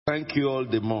thank you all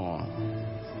the more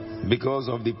because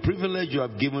of the privilege you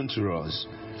have given to us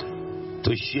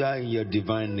to share in your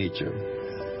divine nature.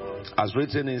 As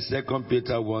written in 2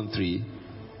 Peter 1:3,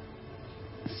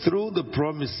 through the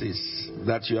promises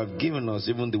that you have given us,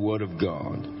 even the word of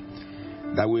God,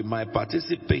 that we might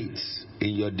participate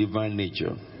in your divine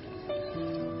nature.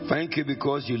 Thank you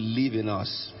because you live in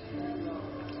us.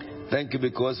 Thank you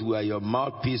because we are your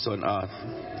mouthpiece on earth.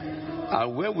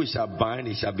 And when we shall bind,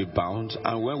 it shall be bound.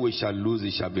 And when we shall loose,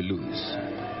 it shall be loose.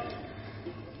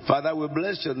 Father, we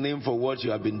bless your name for what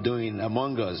you have been doing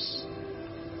among us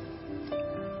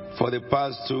for the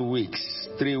past 2 weeks,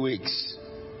 3 weeks,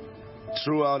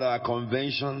 throughout our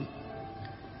convention.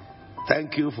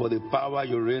 Thank you for the power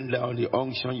you rain down, the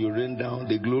unction you rain down,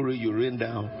 the glory you rain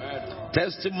down.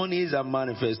 Testimonies and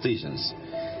manifestations.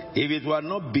 If it were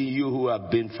not be you who have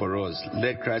been for us,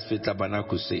 let Christ Faith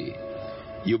Tabernacle say,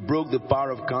 you broke the power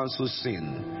of counsel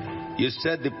sin. You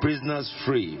set the prisoners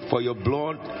free, for your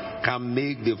blood can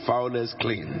make the foulest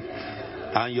clean,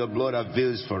 and your blood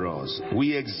avails for us.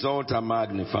 We exalt and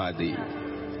magnify thee.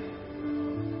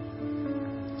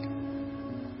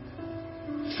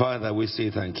 Father, we say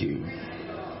thank you.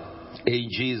 In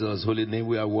Jesus' holy name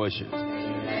we are worshipped.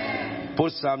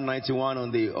 Put Psalm 91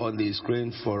 on the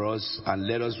screen for us, and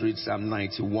let us read Psalm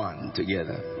 91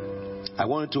 together. I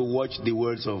want you to watch the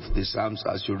words of the Psalms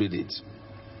as you read it.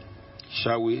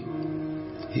 Shall we?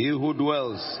 He who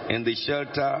dwells in the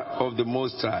shelter of the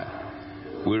Most High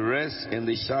will rest in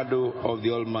the shadow of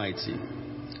the Almighty.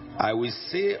 I will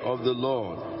say of the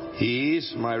Lord, He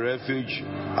is my refuge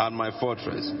and my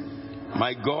fortress,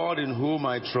 my God in whom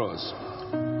I trust.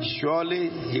 Surely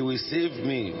He will save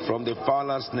me from the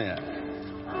fowler's snare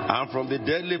and from the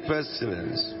deadly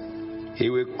pestilence. He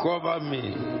will cover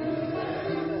me,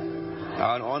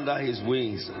 and under His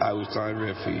wings I will find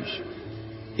refuge.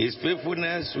 His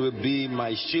faithfulness will be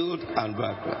my shield and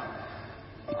buckler.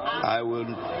 I will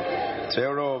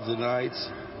terror of the night,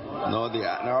 nor the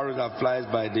arrow that flies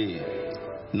by day,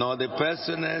 nor the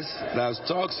pestilence that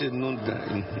stalks in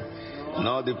noonday,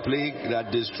 nor the plague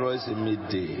that destroys in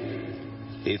midday.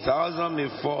 1,000 may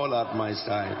fall at my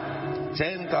side,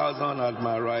 10,000 at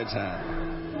my right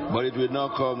hand, but it will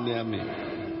not come near me.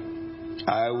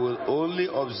 I will only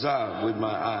observe with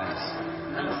my eyes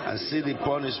and see the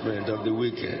punishment of the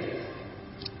wicked.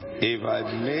 If I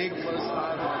make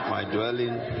my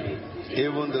dwelling,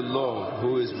 even the Lord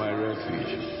who is my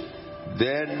refuge,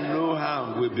 then no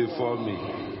harm will befall me,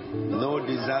 no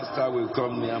disaster will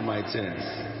come near my tent.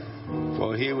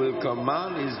 For He will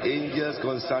command His angels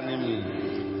concerning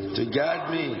me to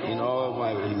guide me in all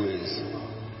my ways.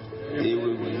 They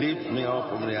will lift me up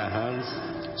from their hands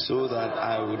so that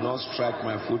I will not strike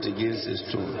my foot against a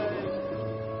stone.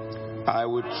 I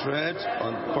will tread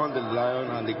upon the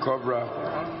lion and the cobra.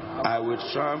 I will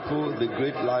trample the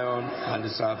great lion and the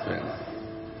serpent.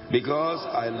 Because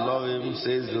I love Him,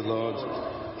 says the Lord,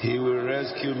 He will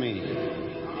rescue me.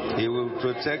 He will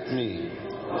protect me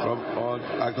from all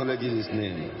acknowledging His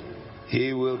name.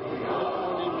 He will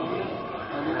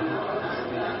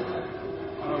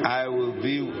I will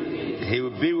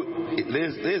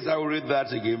read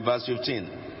that again, verse 15.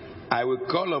 I will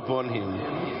call upon Him,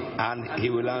 and He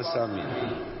will answer me.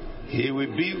 He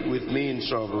will be with me in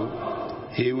trouble.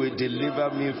 He will deliver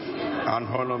me and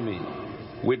honor me.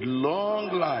 With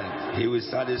long life, He will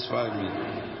satisfy me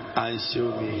and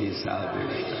show me His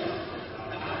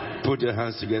salvation. Put your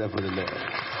hands together for the Lord.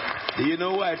 Do you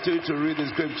know why I told you to read the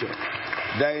scripture?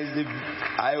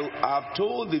 I've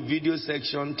told the video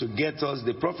section to get us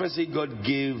the prophecy God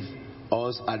gave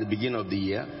us at the beginning of the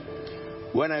year.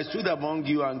 When I stood among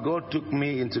you and God took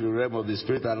me into the realm of the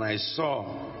Spirit and I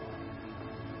saw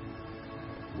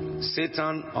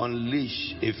Satan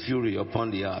unleash a fury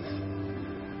upon the earth.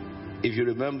 If you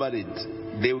remembered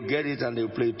it, they will get it and they will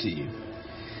play it to you.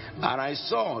 And I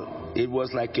saw it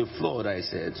was like a flood, I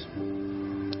said.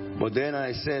 But then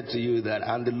I said to you that,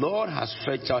 and the Lord has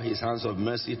stretched out His hands of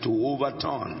mercy to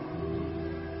overturn.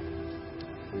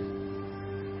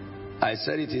 I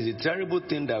said it is a terrible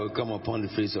thing that will come upon the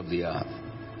face of the earth.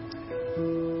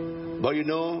 But you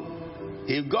know,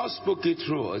 if God spoke it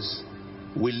through us,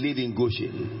 we live in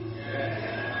Goshen.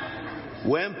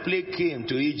 When plague came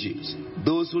to Egypt,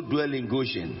 those who dwell in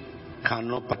Goshen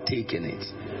cannot partake in it.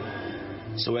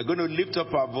 So we're going to lift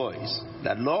up our voice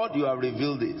that, Lord, you have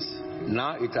revealed it.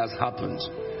 Now it has happened.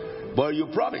 But you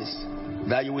promise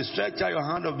that you will stretch out your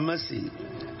hand of mercy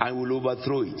and will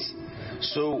overthrow it.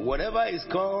 So whatever is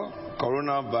called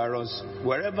coronavirus,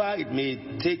 wherever it may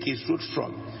take its root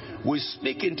from, we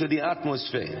speak into the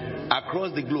atmosphere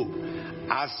across the globe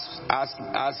as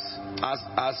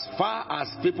far as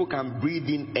people can breathe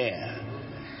in air.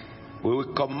 We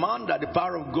will command that the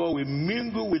power of God will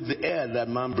mingle with the air that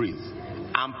man breathes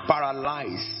and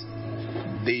paralyze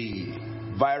the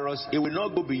virus. It will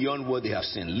not go beyond what they have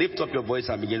seen. Lift up your voice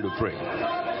and begin to pray.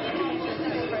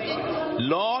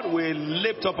 Lord, we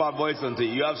lift up our voice unto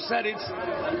you. You have said it.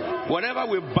 Whatever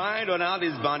we bind on earth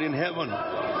is bound in heaven.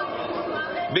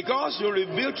 Because you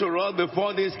revealed to us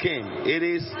before this came, it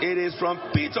is from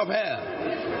pit of hell.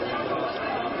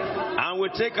 And we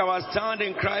take our stand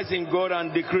in Christ in God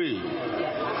and decree.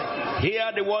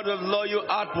 Hear the word of the Lord, your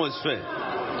atmosphere.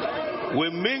 We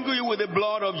mingle you with the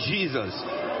blood of Jesus.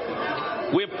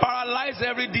 We paralyze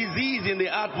every disease in the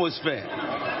atmosphere.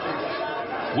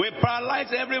 We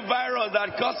paralyze every virus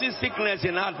that causes sickness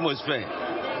in the atmosphere.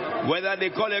 Whether they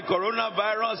call it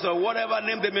coronavirus or whatever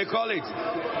name they may call it.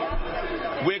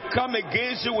 We come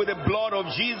against you with the blood of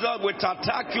Jesus. We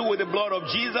attack you with the blood of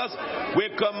Jesus. We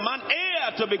command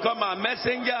air to become our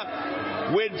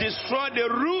messenger. We destroy the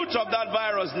root of that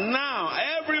virus. Now,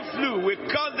 every flu, we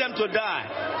cause them to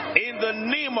die. In the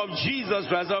name of Jesus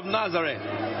Christ of Nazareth.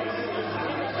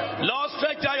 Lord,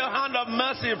 stretch out your hand of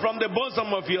mercy from the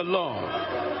bosom of your Lord.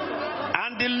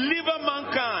 And deliver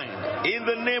mankind in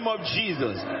the name of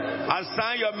Jesus.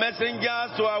 Assign your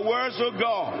messengers to our words, O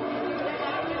God.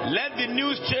 Let the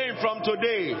news change from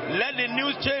today. Let the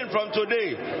news change from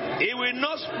today. It will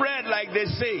not spread like they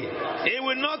say. It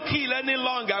will not kill any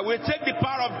longer. We take the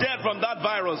power of death from that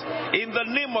virus. In the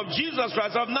name of Jesus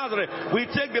Christ of Nazareth, we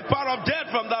take the power of death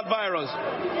from that virus.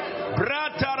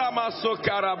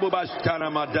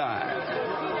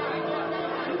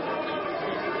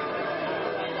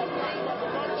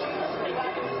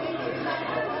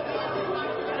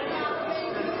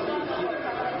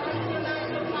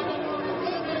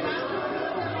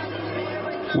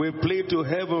 We plead to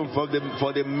heaven for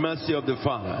the mercy of the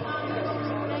Father.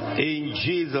 In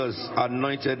Jesus'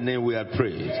 anointed name we have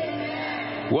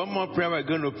prayed. One more prayer we're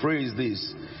going to pray is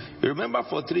this. You remember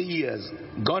for 3 years,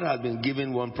 God has been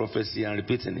giving one prophecy and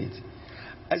repeating it.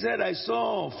 I said, I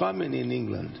saw famine in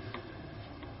England.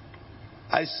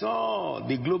 I saw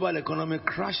the global economy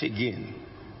crash again.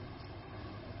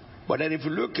 But then if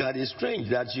you look at it, it's strange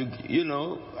that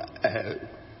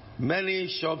many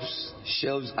shops'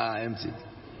 shelves are empty.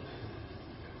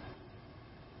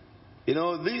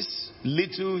 This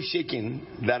little shaking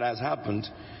that has happened,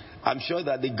 I'm sure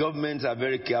that the governments are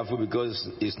very careful because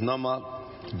it's normal.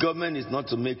 Government is not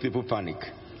to make people panic.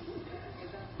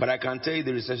 But I can tell you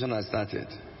the recession has started.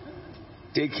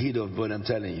 Take heed of what I'm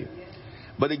telling you.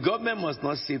 But the government must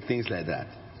not say things like that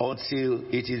until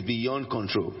it is beyond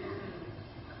control.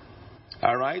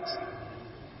 All right?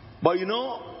 But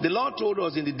the Lord told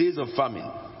us in the days of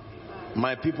famine,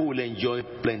 my people will enjoy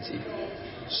plenty.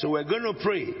 So we're going to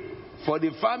pray. For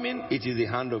the famine, it is the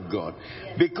hand of God.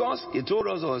 Because He told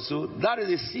us also that is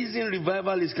a season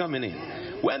revival is coming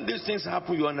in. When these things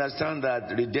happen, you understand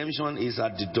that redemption is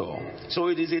at the door. So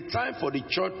it is a time for the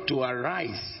church to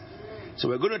arise. So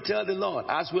we're going to tell the Lord,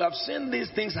 as we have seen these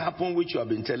things happen which you have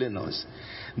been telling us,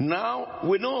 now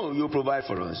we know you provide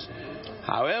for us.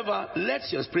 However,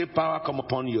 let your spirit power come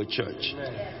upon your church.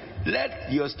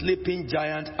 Let your sleeping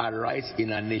giant arise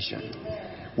in our nation.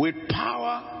 With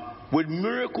power, with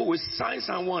miracle, with signs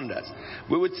and wonders.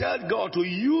 We will tell God to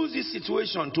use this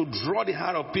situation to draw the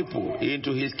heart of people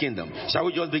into His kingdom. Shall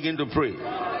we just begin to pray?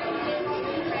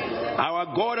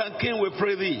 Our God and King, we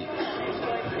pray Thee.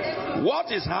 What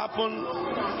has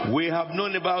happened, we have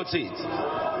known about it.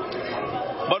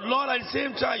 But Lord, at the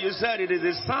same time, you said it is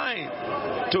a sign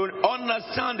to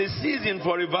understand the season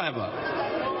for revival.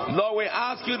 Lord, we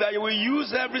ask you that you will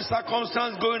use every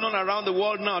circumstance going on around the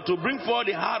world now to bring forward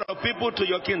the heart of people to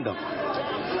your kingdom.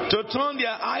 To turn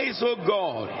their eyes, oh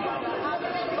God,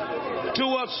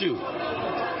 towards you.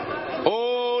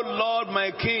 Oh Lord,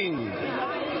 my King,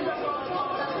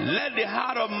 let the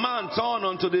heart of man turn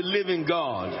unto the living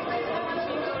God.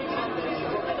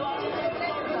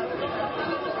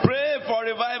 Pray for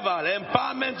revival,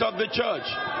 empowerment of the church.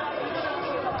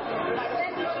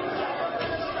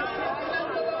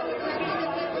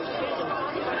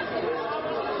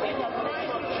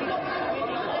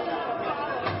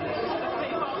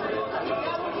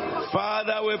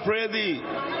 Father, we pray Thee.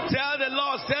 Tell the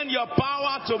Lord, send your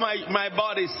power to my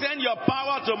body. Send your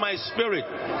power to my spirit.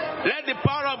 Let the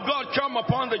power of God come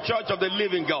upon the church of the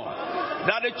living God.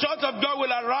 That the church of God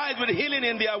will arise with healing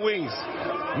in their wings.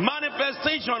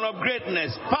 Manifestation of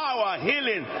greatness, power,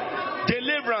 healing,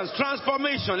 deliverance,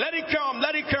 transformation. Let it come,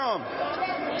 let it come.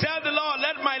 Tell the Lord,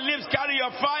 let my lips carry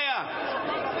your fire.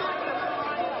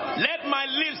 Let my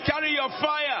lips carry your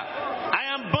fire. I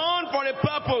am born for a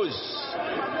purpose.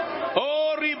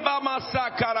 Oh, Riba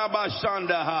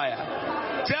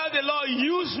Tell the Lord,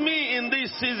 use me in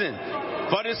this season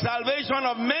for the salvation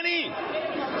of many,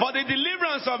 for the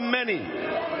deliverance of many.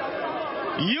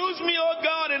 Use me, oh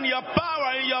God, in your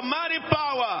power, in your mighty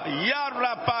power.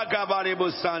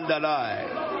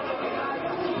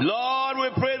 Lord, we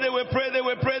pray thee, we pray thee,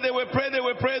 we pray thee, we pray thee,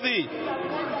 we pray thee.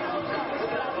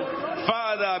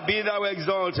 Father, be thou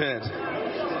exalted.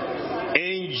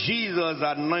 In Jesus'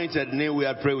 anointed name we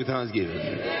are praying with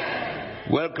thanksgiving.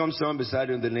 Welcome someone beside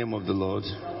you in the name of the Lord.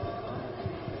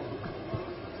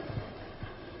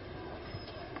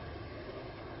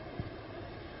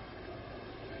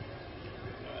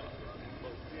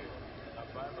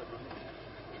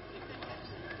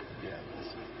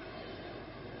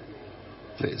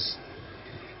 Please.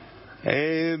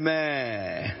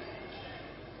 Amen.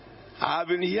 I've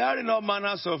been hearing all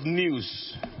manners of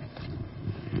news.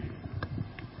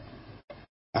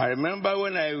 I remember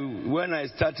when I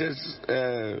started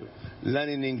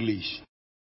learning English,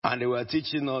 and they were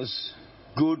teaching us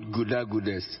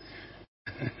goodest.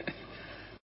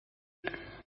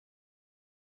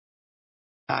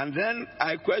 And then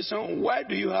I question, why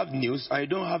do you have news? I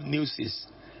don't have newses.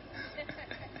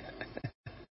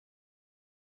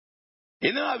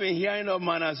 You know, I've been hearing all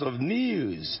manners of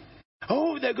news.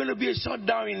 Oh, there's going to be a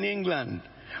shutdown in England.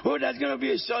 Oh, there's going to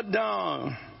be a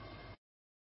shutdown.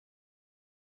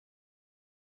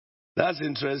 That's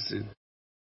interesting.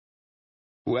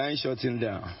 We ain't shutting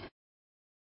down.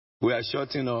 We are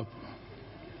shutting up.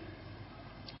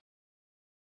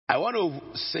 I want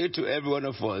to say to every one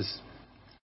of us,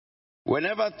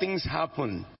 whenever things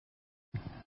happen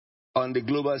on the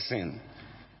global scene,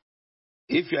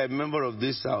 if you are a member of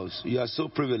this house, you are so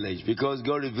privileged because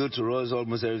God revealed to us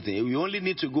almost everything. We only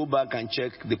need to go back and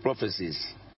check the prophecies.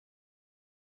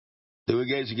 So we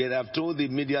get together. I've told the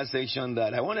media section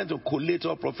that I wanted to collate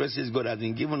all prophecies God has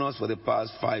been giving us for the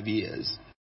past 5 years,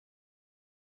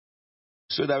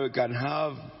 so that we can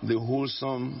have the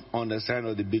wholesome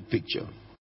understanding of the big picture.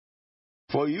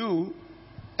 For you,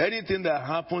 anything that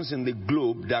happens in the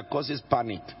globe that causes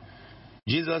panic,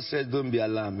 Jesus said, don't be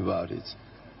alarmed about it.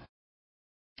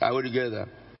 Are we together?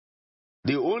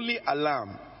 The only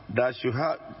alarm that should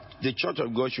have, the church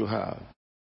of God should have,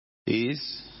 is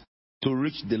to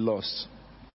reach the lost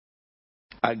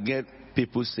and get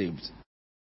people saved.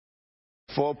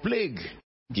 For plague,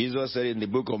 Jesus said in the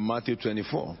book of Matthew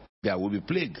 24, there will be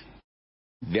plague.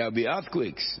 There will be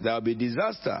earthquakes. There will be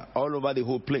disaster all over the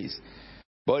whole place.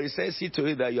 But he says, see to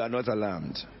it that you are not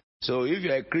alarmed. So if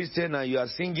you are a Christian and you are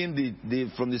singing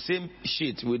from the same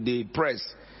sheet with the press,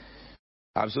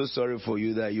 I'm so sorry for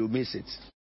you that you miss it.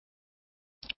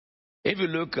 If you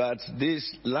look at this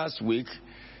last week,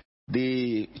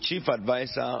 the chief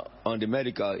advisor on the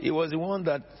medical, he was the one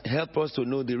that helped us to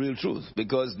know the real truth,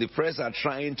 because the press are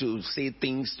trying to say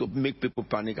things to make people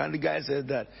panic. And the guy said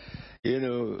that,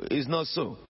 it's not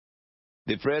so.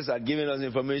 The press are giving us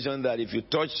information that if you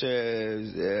touch,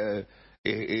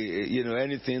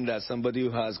 anything that somebody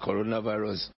who has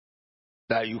coronavirus,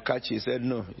 that you catch it. He said,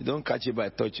 no, you don't catch it by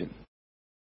touching.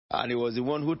 And he was the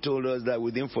one who told us that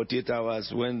within 48 hours,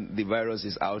 when the virus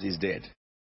is out, it's dead.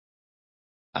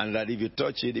 And that if you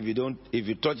touch it, if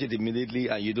you touch it immediately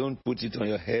and you don't put it on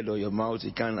your head or your mouth,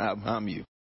 it can harm you.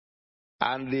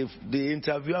 And the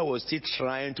interviewer was still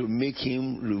trying to make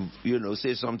him,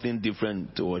 say something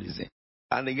different to what he said.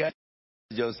 And the guy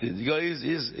just said, because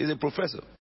he's a professor.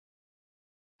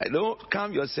 Don't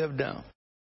calm yourself down.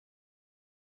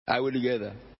 Are we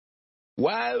together?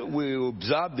 While we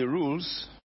observe the rules,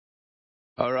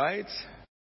 all right?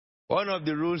 One of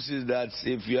the rules is that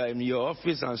if you are in your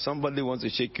office and somebody wants to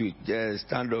shake you,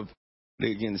 stand up.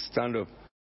 They can stand up.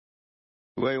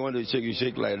 When you want to shake, you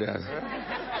shake like that.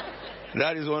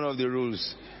 That is one of the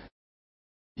rules.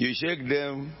 You shake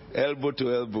them elbow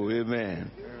to elbow. Amen.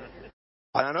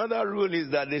 And another rule is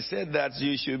that they said that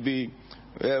you should be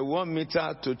 1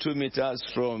 meter to 2 meters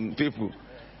from people.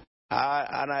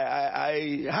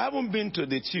 I haven't been to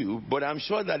the tube, but I'm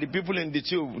sure that the people in the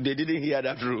tube, they didn't hear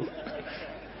that rule.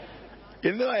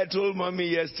 I told mommy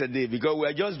yesterday, because we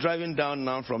are just driving down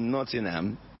now from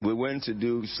Nottingham. We went to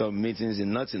do some meetings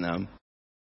in Nottingham.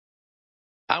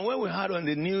 And when we heard on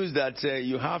the news that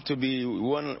you have to be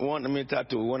 1 meter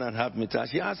to 1.5 meters,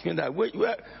 she asked me that,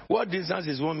 what distance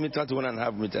is 1 meter to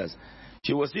 1.5 meters?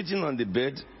 She was sitting on the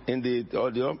bed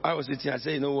I was sitting. I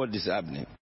said, you know what is happening?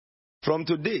 From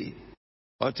today,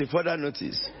 until further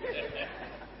notice,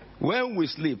 when we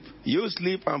sleep, you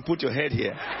sleep and put your head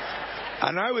here.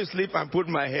 And I will sleep and put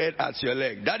my head at your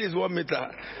leg. That is 1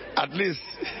 meter, at least.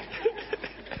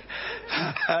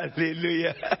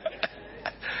 Hallelujah.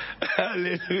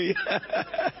 Hallelujah.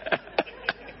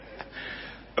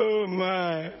 Oh,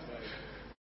 my.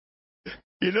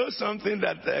 You know something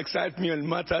that excites me on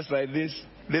matters like this?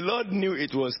 The Lord knew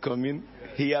it was coming.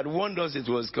 He had warned us it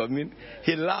was coming.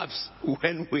 He laughs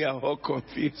when we are all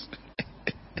confused.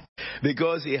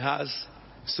 Because he has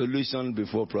solution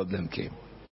before problem came.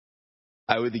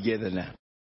 Are we together now?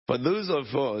 For those of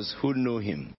us who know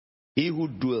him, he who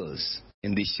dwells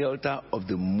in the shelter of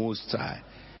the Most High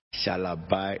shall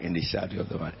abide in the shadow of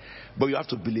the Almighty. But you have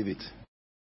to believe it.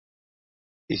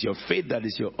 It's your faith that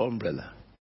is your umbrella.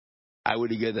 Are we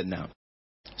together now?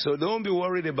 So don't be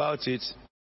worried about it.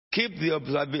 Keep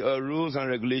the rules and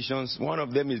regulations. One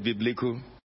of them is biblical.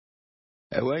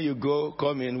 When you go,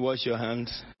 come in, wash your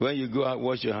hands. When you go out,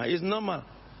 wash your hands. It's normal.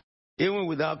 Even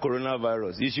without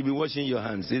coronavirus, you should be washing your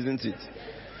hands, isn't it?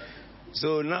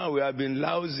 So now we have been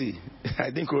lousy.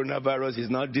 I think coronavirus is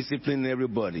now disciplining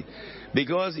everybody.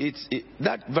 Because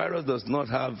that virus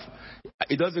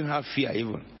doesn't have fear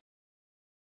even.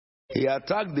 He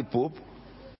attacked the Pope.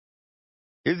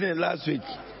 Isn't it last week?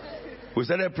 We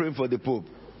started praying for the Pope.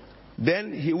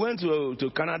 Then he went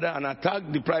to Canada and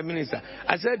attacked the Prime Minister.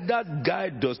 I said, that guy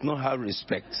does not have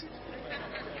respect.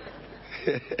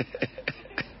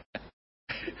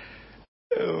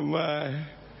 Oh my.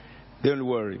 Don't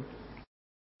worry.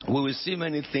 We will see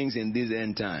many things in this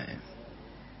end time.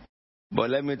 But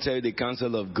let me tell you, the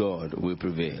counsel of God will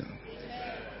prevail.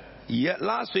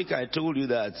 Last week I told you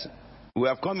that we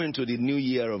have come into the new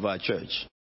year of our church.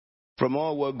 From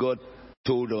all what God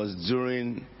told us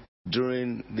during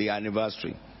the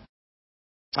anniversary.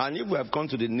 And if we have come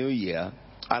to the new year,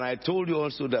 and I told you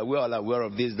also that we are all aware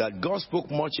of this, that God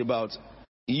spoke much about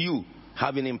you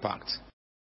having impact.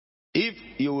 If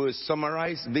you will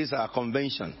summarize this our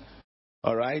convention,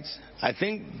 all right, I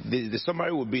think the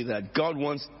summary would be that God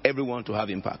wants everyone to have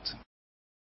impact.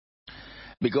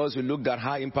 Because we looked at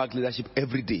high impact leadership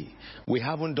every day. We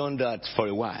haven't done that for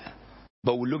a while.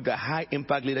 But we looked at high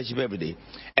impact leadership every day.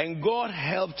 And God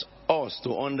helped us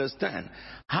to understand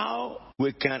how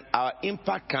our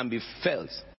impact can be felt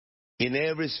in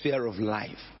every sphere of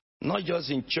life. Not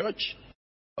just in church,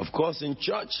 of course in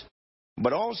church,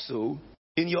 but also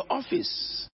in your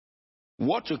office.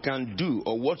 What you can do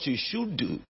or what you should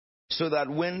do so that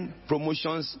when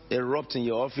promotions erupt in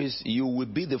your office, you will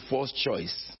be the first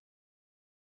choice.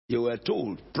 You were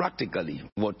told practically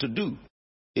what to do.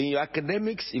 In your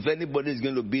academics, if anybody is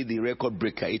going to be the record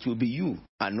breaker, it will be you,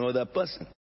 another person.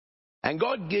 And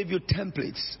God gave you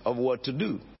templates of what to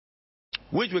do,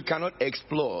 which we cannot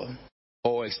explore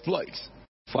or exploit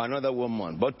for another 1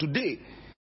 month. But today,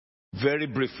 very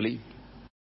briefly,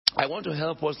 I want to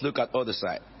help us look at the other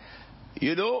side.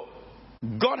 You know,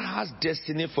 God has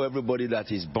destiny for everybody that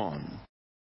is born.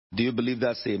 Do you believe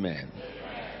that? Say amen.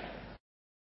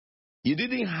 You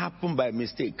didn't happen by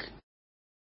mistake.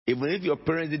 Even if your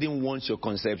parents didn't want your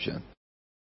conception.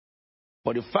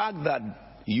 But the fact that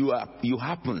you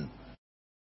happen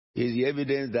is the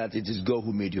evidence that it is God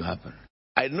who made you happen.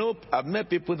 I've met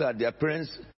people that their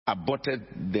parents aborted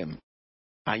them.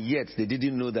 And yet they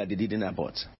didn't know that they didn't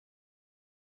abort.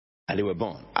 And they were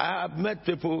born. I have met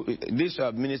people, this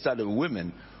have ministered to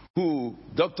women, who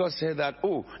doctors said that,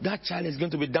 oh, that child is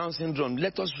going to be Down syndrome.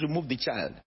 Let us remove the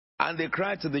child. And they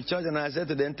cried to the church, and I said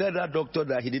to them, tell that doctor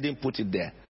that he didn't put it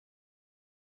there.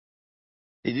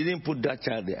 He didn't put that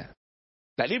child there.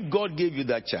 That if God gave you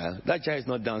that child is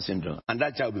not Down syndrome, and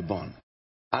that child will be born.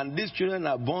 And these children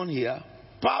are born here,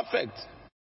 perfect.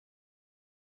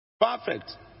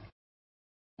 Perfect.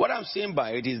 What I'm saying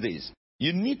by it is this.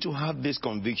 You need to have this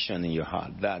conviction in your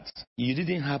heart that you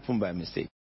didn't happen by mistake.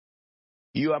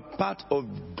 You are part of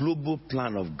the global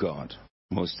plan of God,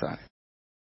 Most High.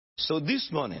 So this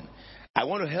morning, I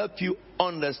want to help you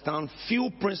understand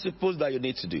few principles that you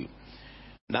need to do.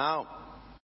 Now,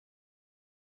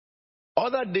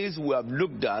 other days we have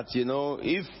looked at,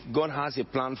 if God has a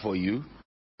plan for you,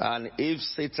 and if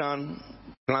Satan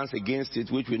plans against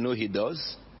it, which we know he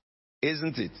does,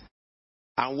 isn't it?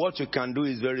 And what you can do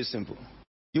is very simple.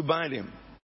 You bind him.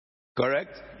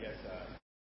 Correct? Yes, sir.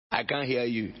 I can't hear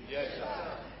you. Yes,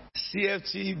 sir.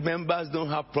 CFT members don't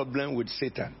have problem with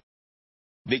Satan.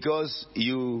 Because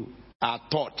you are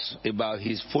taught about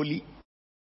his folly.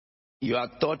 You are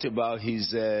taught about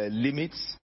his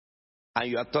limits. And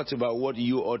you are taught about what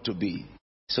you ought to be.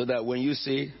 So that when you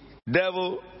say,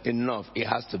 devil, enough, it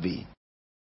has to be.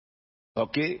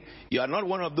 Okay? You are not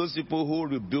one of those people who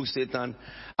rebuke Satan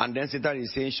and then Satan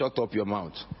is saying, shut up your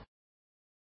mouth.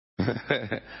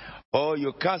 Or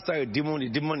you cast out a demon, the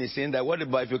demon is saying that, what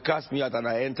about if you cast me out and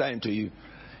I enter into you?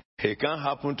 It can't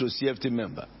happen to a CFT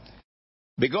member.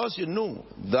 Because you know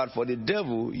that for the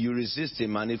devil, you resist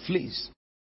him and he flees.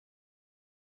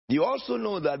 You also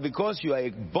know that because you are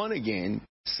born again,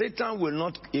 Satan will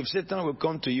not, if Satan will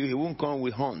come to you, he won't come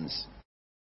with horns.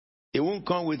 He won't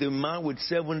come with a man with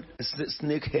 7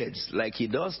 snake heads like he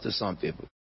does to some people.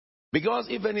 Because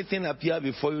if anything appears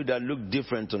before you that look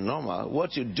different to normal,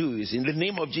 what you do is in the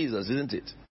name of Jesus, isn't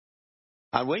it?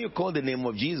 And when you call the name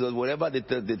of Jesus, whatever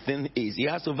the thing is, it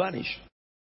has to vanish.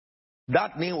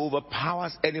 That name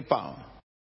overpowers any power.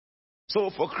 So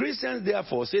for Christians,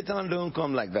 therefore, Satan don't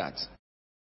come like that.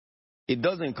 It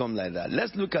doesn't come like that.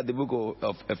 Let's look at the book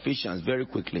of Ephesians very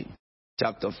quickly.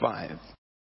 Chapter 5.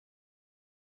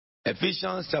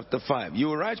 Ephesians chapter 5. You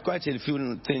will write quite a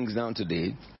few things down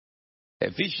today.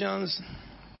 Ephesians.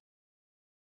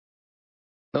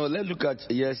 No, let's look at,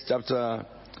 chapter.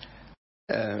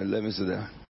 Let me see there.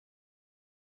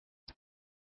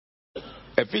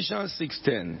 Ephesians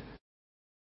 6:10.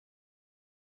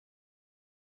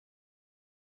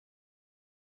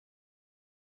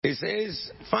 It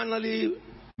says, finally,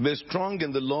 be strong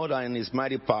in the Lord and in his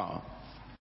mighty power.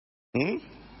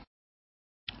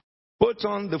 Put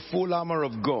on the full armor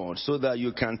of God so that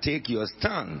you can take your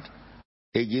stand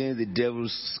against the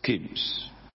devil's schemes.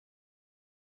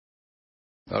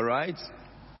 All right?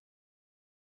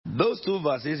 Those 2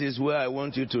 verses is where I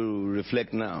want you to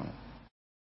reflect now.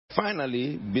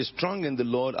 Finally, be strong in the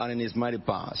Lord and in his mighty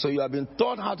power. So you have been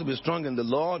taught how to be strong in the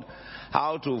Lord,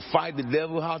 how to fight the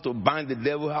devil, how to bind the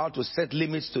devil, how to set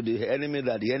limits to the enemy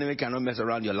that the enemy cannot mess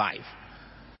around your life.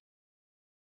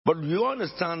 But you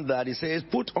understand that it says,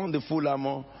 put on the full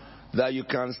armor that you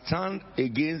can stand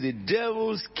against the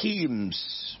devil's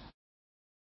schemes.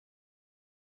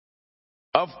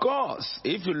 Of course,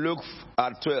 if you look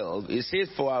at 12, it says,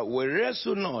 for we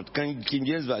wrestle not, King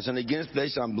James Version, against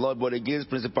flesh and blood, but against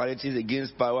principalities,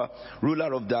 against power,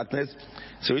 ruler of darkness,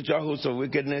 spiritual hosts of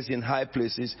wickedness in high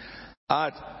places.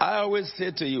 I always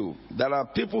say to you, there are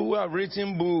people who have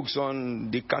written books on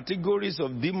the categories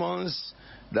of demons,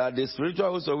 that the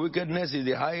spiritual host of wickedness is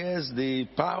the highest, the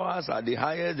powers are the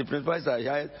highest, the principalities are the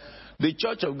highest. The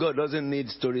Church of God doesn't need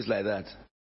stories like that.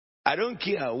 I don't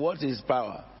care what is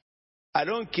power. I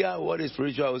don't care what is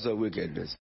spiritual host of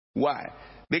wickedness. Why?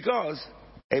 Because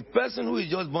a person who is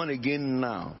just born again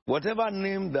now, whatever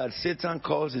name that Satan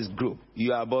calls his group,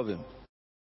 you are above him.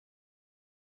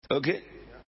 Okay?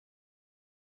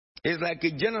 It's like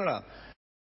a general.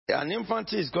 An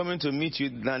infantry is coming to meet you,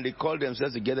 and they call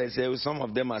themselves together and say, well, some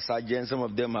of them are sergeants, some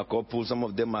of them are corporals, some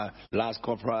of them are last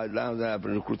corporal,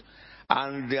 recruit.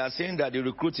 And they are saying that the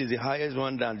recruit is the highest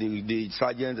one than the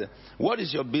sergeant. What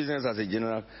is your business as a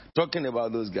general talking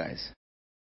about those guys?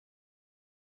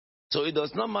 So it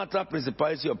does not matter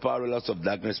principality or power, rulers of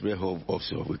darkness, spirit of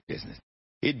wickedness.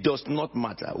 It does not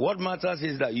matter. What matters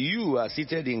is that you are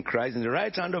seated in Christ in the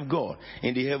right hand of God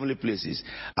in the heavenly places.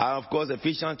 And of course,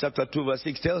 Ephesians chapter 2 verse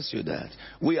 6 tells you that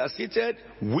we are seated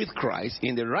with Christ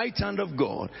in the right hand of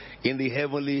God in the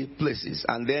heavenly places.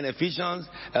 And then Exodus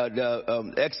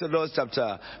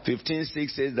chapter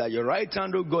 15:6 says that your right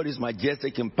hand, O God, is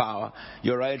majestic in power.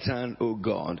 Your right hand, O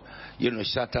God,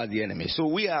 shatter the enemy. So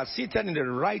we are seated in the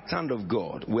right hand of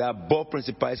God. We are above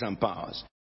principalities and powers.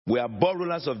 We are above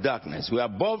rulers of darkness. We are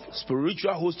above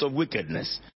spiritual hosts of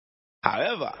wickedness.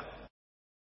 However,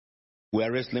 we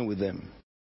are wrestling with them.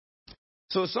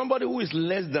 So somebody who is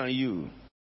less than you,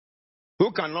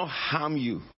 who cannot harm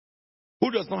you, who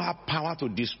does not have power to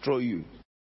destroy you,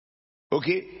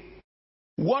 okay,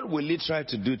 what will he try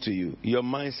to do to you? Your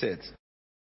mindset.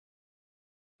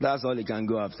 That's all he can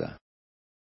go after.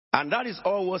 And that is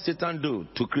all what Satan do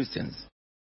to Christians.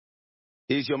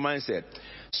 Is your mindset.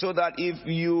 So that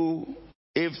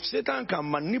if Satan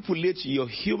can manipulate your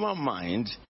human mind,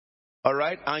 all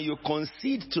right, and you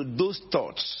concede to those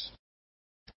thoughts,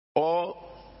 or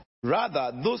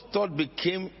rather those thoughts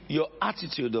became your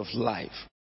attitude of life,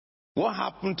 what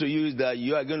happened to you is that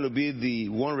you are going to be the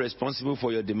one responsible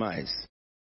for your demise.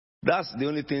 That's the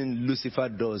only thing Lucifer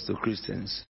does to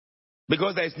Christians.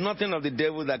 Because there is nothing of the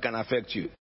devil that can affect you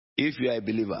if you are a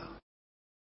believer.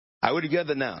 Are we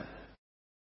together now?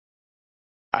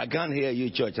 I can't hear you,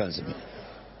 church, answer me.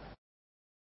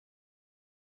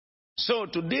 So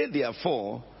today,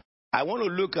 therefore, I want to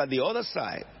look at the other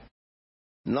side.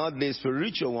 Not the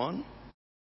spiritual one,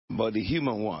 but the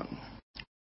human one.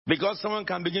 Because someone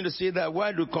can begin to say that,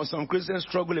 why do some Christians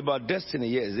struggle about destiny?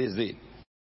 Yes, this is it.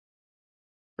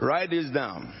 Write this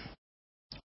down.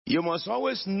 You must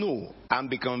always know and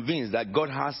be convinced that God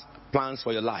has plans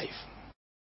for your life.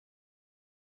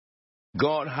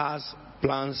 God has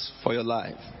plans for your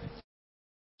life.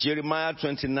 Jeremiah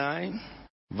 29,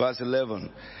 verse 11.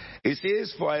 It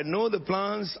says, for I know the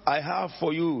plans I have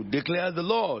for you, declares the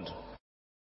Lord.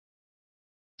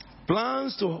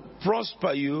 Plans to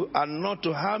prosper you and not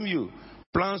to harm you.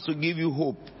 Plans to give you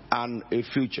hope and a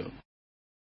future.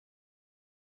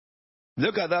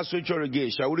 Look at that scripture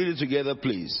again. Shall we read it together,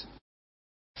 please?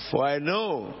 For I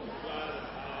know.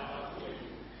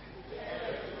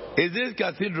 Is this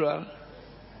cathedral?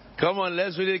 Come on,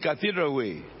 let's read it cathedral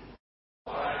way.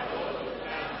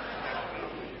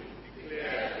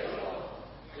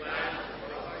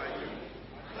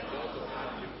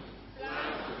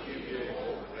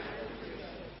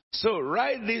 So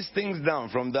write these things down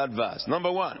from that verse.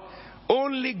 Number one,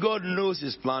 only God knows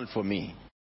his plan for me.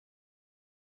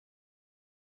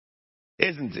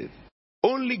 Isn't it?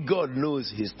 Only God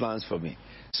knows his plans for me.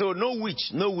 So no witch,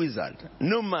 no wizard,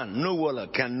 no man, no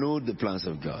warlock can know the plans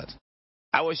of God.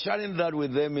 I was sharing that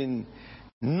with them in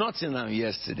Nottingham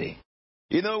yesterday.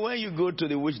 You know, when you go to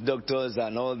the witch doctors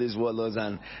and all these warlocks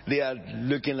and they are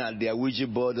looking at their Ouija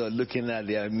board or looking at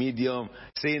their medium,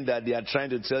 saying that they are trying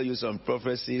to tell you some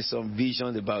prophecies, some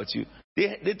visions about you,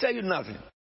 they tell you nothing.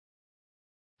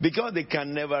 Because they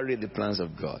can never read the plans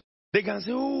of God. They can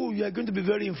say, oh, you are going to be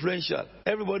very influential.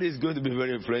 Everybody is going to be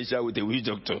very influential with a witch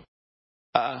doctor.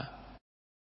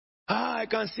 I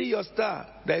can see your star.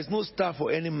 There is no star for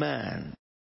any man.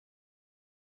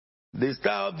 The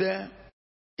star up there,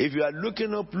 if you are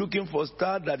looking for a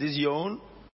star that is your own,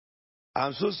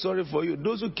 I'm so sorry for you.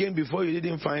 Those who came before you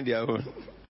didn't find their own.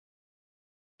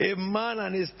 A man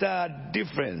and a star are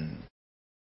different.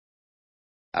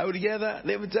 Are we together?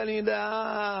 They were telling you that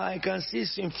I can see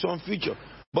some future.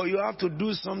 But you have to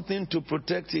do something to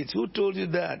protect it. Who told you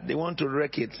that? They want to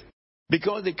wreck it.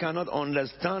 Because they cannot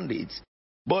understand it.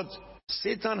 But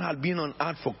Satan had been on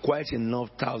earth for quite enough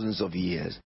thousands of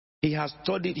years. He has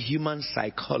studied human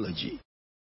psychology.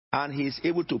 And he is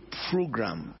able to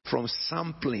program from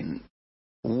sampling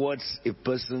what a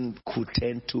person could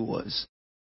tend towards.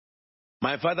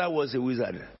 My father was a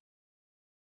wizard.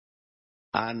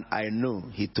 And I know,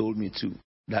 he told me too,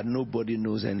 that nobody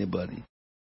knows anybody.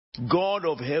 God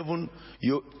of heaven,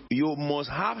 you must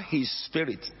have his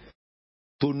spirit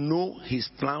to know his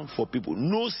plan for people.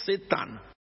 No Satan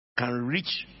can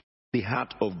reach the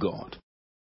heart of God.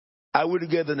 Are we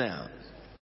together now?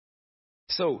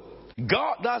 So,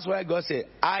 God, that's why God said,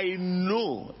 I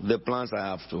know the plans I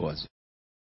have towards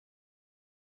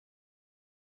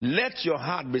you. Let your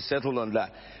heart be settled on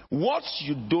that. What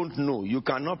you don't know, you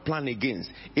cannot plan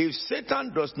against. If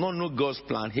Satan does not know God's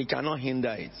plan, he cannot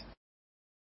hinder it.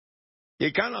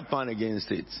 He cannot plan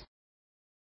against it.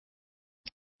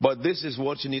 But this is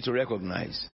what you need to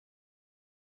recognize.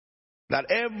 That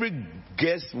every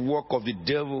guesswork of the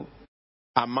devil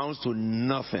amounts to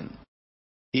nothing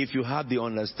if you have the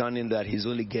understanding that he's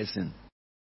only guessing.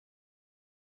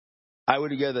 Are we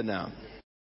together now?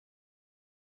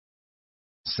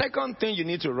 Second thing you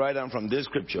need to write down from this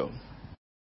scripture.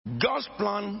 God's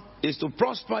plan is to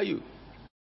prosper you.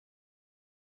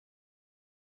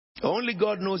 Only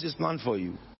God knows his plan for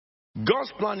you.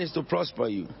 God's plan is to prosper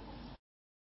you.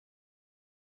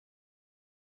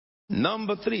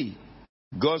 Number 3,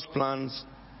 God's plans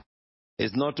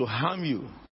is not to harm you.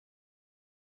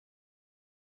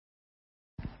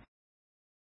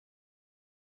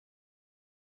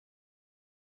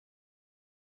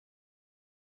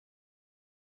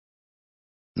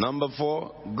 Number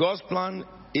 4, God's plan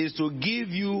is to give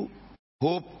you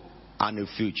hope and a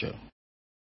future.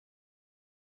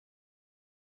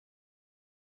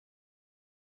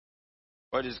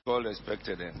 What is called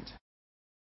expected end.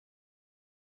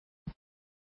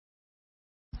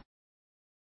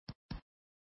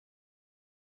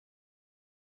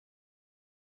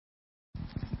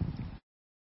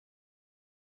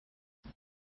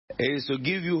 It is to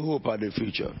give you hope and a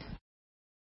future.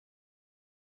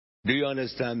 Do you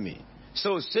understand me?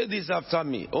 So say this after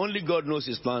me. Only God knows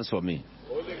his plans for me.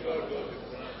 Only God knows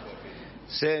his plans for me.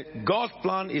 Say, God's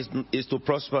plan is to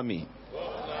prosper me.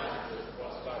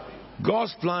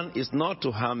 God's plan is not to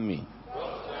harm me.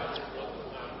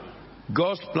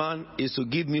 God's plan is to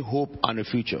give me hope and a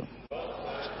future.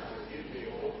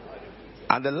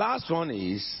 And the last one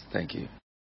is, thank you.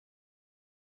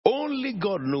 Only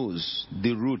God knows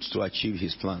the route to achieve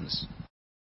his plans.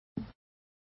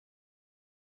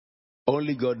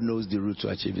 Only God knows the route to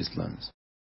achieve his plans.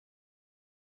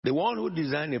 The one who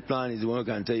designed a plan is the one who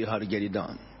can tell you how to get it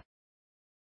done.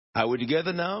 Are we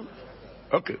together now?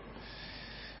 Okay.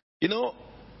 You know,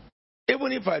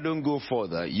 even if I don't go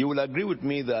further, you will agree with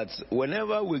me that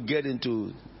whenever we get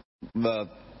into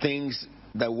things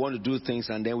that we want to do things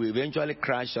and then we eventually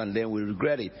crash and then we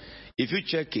regret it, if you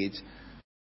check it,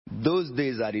 those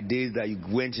days are the days that you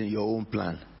went in your own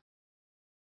plan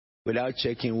without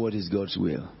checking what is God's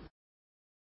will.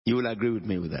 You will agree with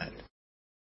me with that.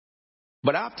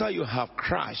 But after you have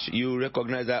crashed, you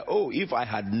recognize that, oh, if I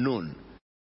had known,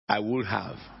 I would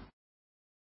have.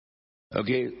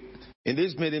 Okay? In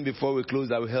this meeting, before we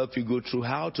close, I will help you go through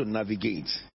how to navigate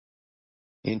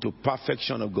into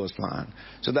perfection of God's plan,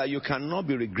 so that you cannot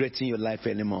be regretting your life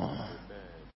anymore.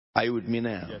 Are you with me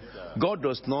now? Yes, God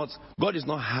is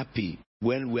not happy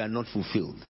when we are not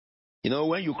fulfilled. You know,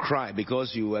 when you cry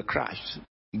because you were crushed,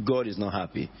 God is not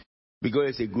happy,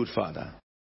 because He's a good Father.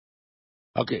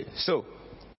 Okay, so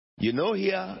you know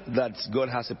here that God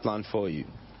has a plan for you.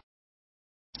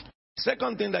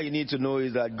 Second thing that you need to know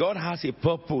is that God has a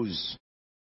purpose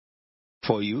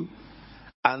for you,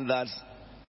 and that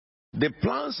the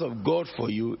plans of God for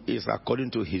you is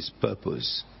according to His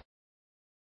purpose.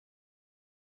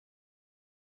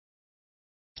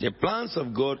 The plans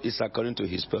of God is according to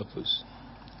His purpose.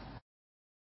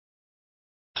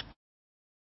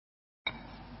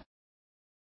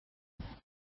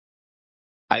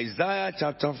 Isaiah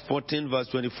chapter 14 verse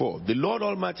 24. The Lord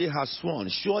Almighty has sworn,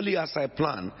 surely as I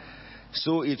plan,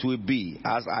 so it will be.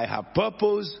 As I have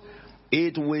purposed,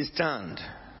 it will stand.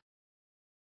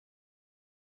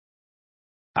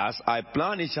 As I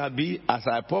plan, it shall be. As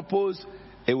I purpose,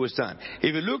 it will stand.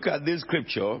 If you look at this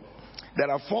scripture, there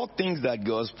are 4 things that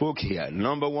God spoke here.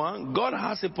 Number 1, God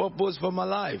has a purpose for my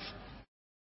life.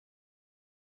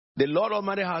 The Lord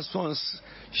Almighty has sworn,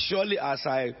 surely as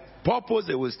I purpose,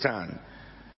 it will stand.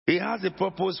 He has a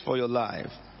purpose for your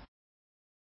life.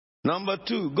 Number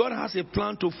 2, God has a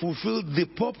plan to fulfill the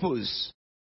purpose.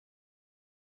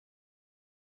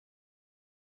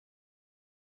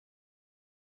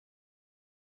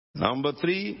 Number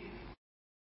 3,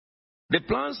 the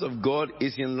plans of God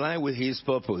is in line with His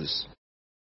purpose.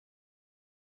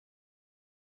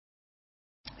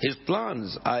 His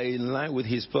plans are in line with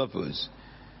His purpose.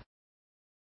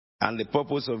 And the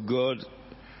purpose of God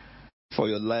for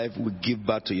your life will give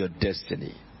back to your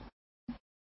destiny.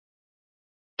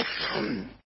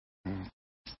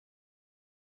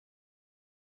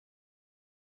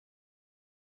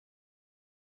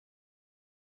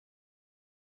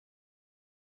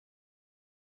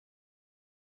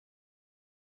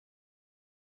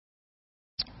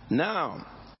 Now,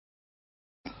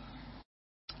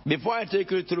 before I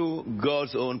take you through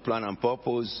God's own plan and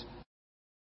purpose,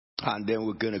 and then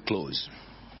we're going to close,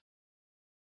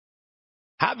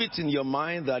 have it in your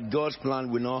mind that God's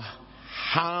plan will not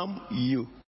harm you,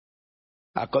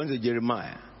 according to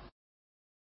Jeremiah.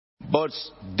 But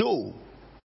though,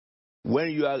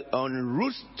 when you are en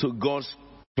route to God's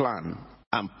plan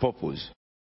and purpose,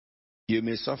 you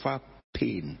may suffer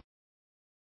pain.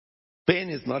 Pain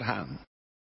is not harm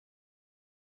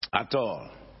at all.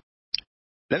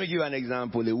 Let me give you an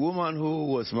example. A woman who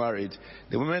was married,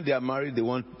 the women they are married, they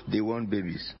want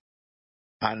babies.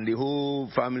 And the whole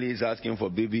family is asking for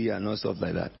baby and all stuff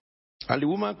like that. And the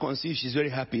woman conceives, she's very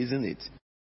happy, isn't it?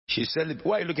 She said,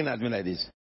 why are you looking at me like this?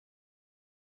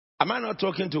 Am I not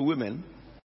talking to women?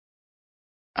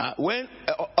 When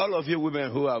all of you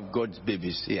women who have got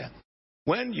babies here,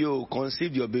 when you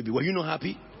conceived your baby, were you not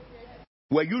happy?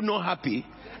 Were you not happy?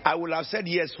 I would have said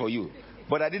yes for you,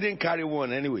 but I didn't carry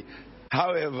one anyway.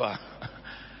 However,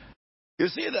 you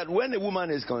see that when a woman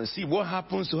is conceived, what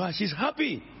happens to her? She's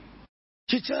happy.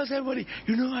 She tells everybody,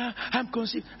 you know, I'm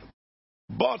conceived.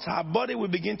 But her body will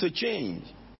begin to change.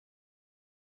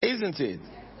 Isn't it?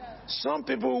 Some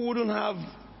people wouldn't have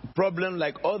problem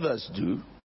like others do.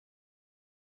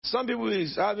 Some people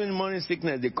is having morning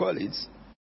sickness, they call it.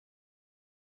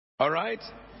 All right?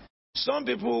 Some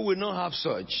people will not have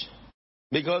such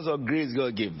because of grace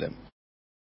God gave them.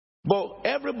 But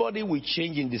everybody will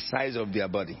change in the size of their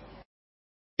body.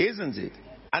 Isn't it?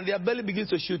 And their belly begins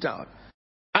to shoot out.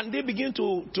 And they begin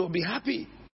to be happy.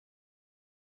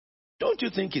 Don't you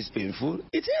think it's painful?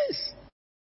 It is.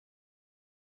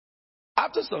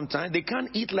 After some time, they can't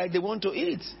eat like they want to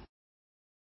eat.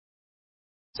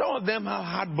 Some of them have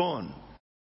heartburn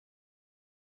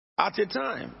at a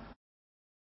time.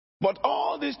 But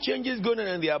all these changes going on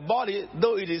in their body,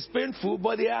 though it is painful,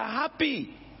 but they are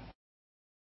happy.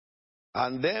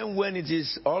 And then when it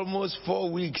is almost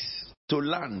 4 weeks to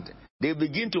land, they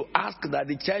begin to ask that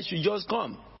the child should just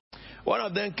come. One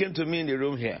of them came to me in the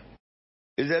room here.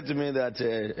 He said to me that,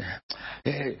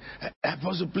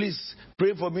 Apostle, please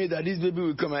pray for me that this baby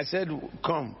will come. I said,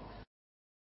 come.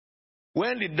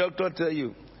 When the doctor tell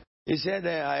you, he said,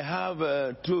 I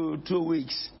have 2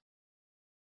 weeks.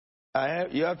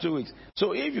 You have 2 weeks.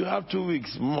 So if you have 2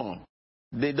 weeks more,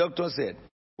 the doctor said,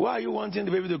 why are you wanting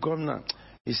the baby to come now?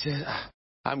 He said,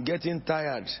 I'm getting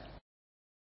tired.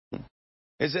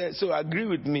 He said, so agree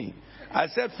with me. I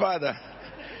said, Father,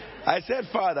 I said,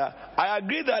 Father, I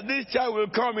agree that this child will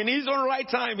come in his own right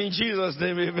time in Jesus'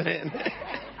 name. Amen.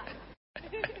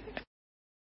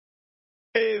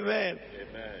 Amen. Amen.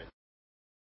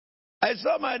 I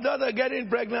saw my daughter getting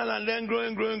pregnant and then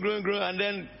growing, and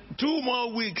then 2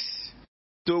 more weeks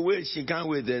to wait. She can't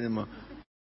wait anymore.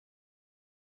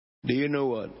 Do you know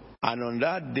what? And on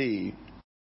that day,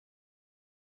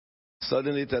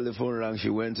 suddenly telephone rang. She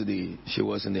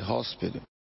was in the hospital.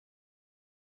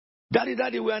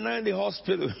 Daddy, we are now in the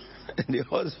hospital. the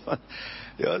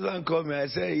husband called me. I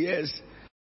said, yes,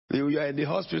 we are in the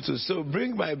hospital. So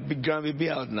bring my big grandbaby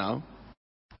out now.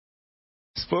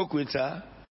 Spoke with her.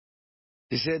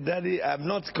 He said, Daddy, I've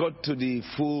not got to the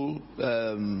full,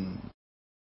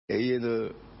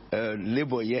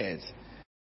 labor yet.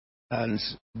 And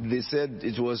they said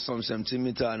it was some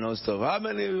centimeter and all stuff. How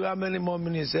many more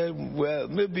minutes? He said, well,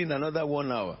 maybe in another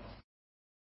 1 hour.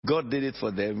 God did it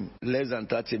for them. Less than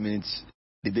 30 minutes,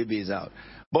 the baby is out.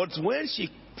 But when she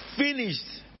finished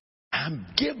and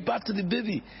gave back to the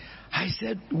baby, I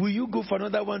said, will you go for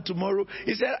another one tomorrow?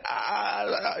 He said,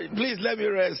 please let me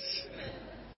rest.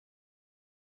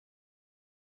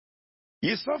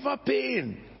 You suffer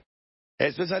pain,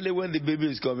 especially when the baby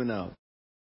is coming out.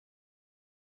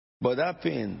 But that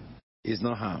pain is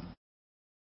not harm.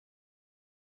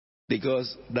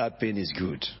 Because that pain is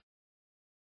good.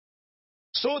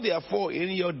 So therefore, in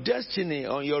your destiny,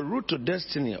 on your route to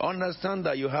destiny, understand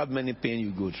that you have many pain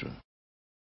you go through.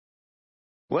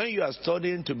 When you are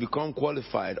studying to become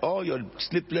qualified, all your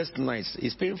sleepless nights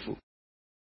is painful.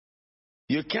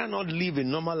 You cannot live a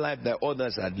normal life that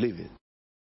others are living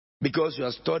because you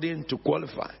are studying to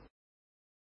qualify.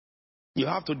 You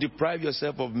have to deprive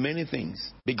yourself of many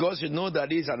things because you know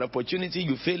that it's an opportunity.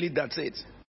 You fail it, that's it.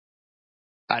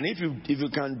 And if you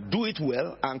can do it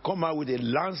well and come out with a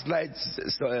landslide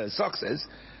success,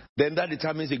 then that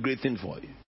determines a great thing for you.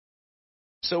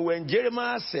 So when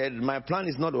Jeremiah said, my plan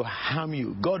is not to harm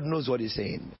you, God knows what he's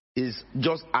saying. It's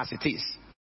just as it is.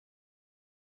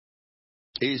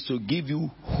 It is to give you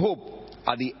hope.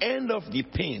 At the end of the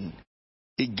pain,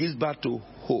 it gives back to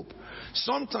hope.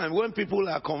 Sometimes when people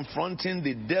are confronting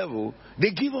the devil,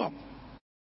 they give up.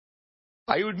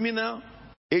 Are you with me now?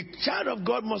 A child of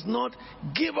God must not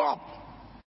give up.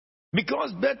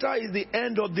 Because better is the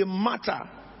end of the matter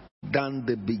than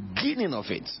the beginning of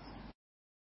it.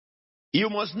 You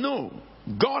must know,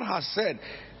 God has said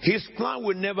his plan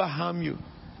will never harm you.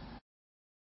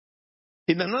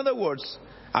 In other words,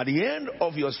 at the end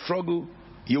of your struggle,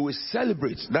 you will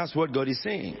celebrate. That's what God is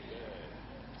saying.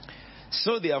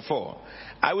 So therefore,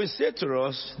 I will say to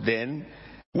us then,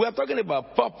 we are talking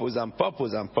about purpose and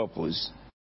purpose and purpose.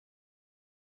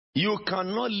 You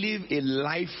cannot live a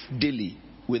life daily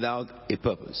without a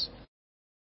purpose.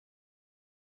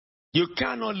 You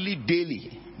cannot live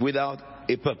daily without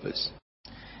a purpose.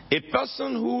 A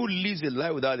person who lives a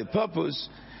life without a purpose,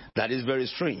 that is very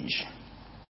strange.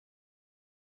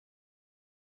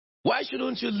 Why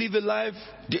shouldn't you live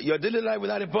your daily life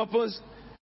without a purpose?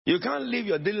 You can't live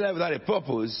your daily life without a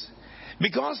purpose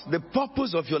because the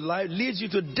purpose of your life leads you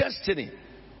to destiny.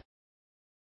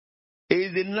 It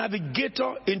is the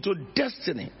navigator into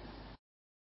destiny.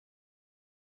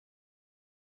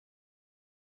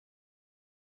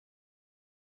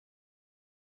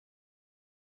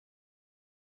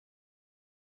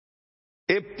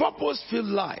 A purpose-filled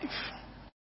life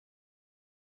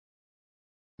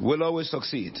will always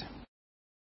succeed.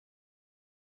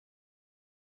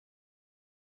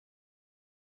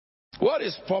 What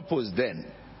is purpose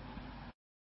then?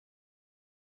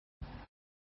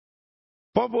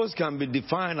 Purpose can be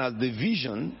defined as the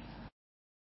vision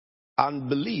and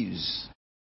beliefs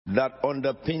that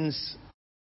underpins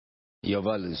your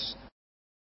values.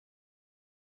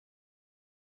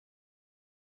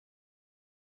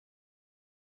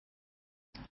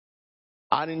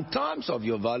 And in terms of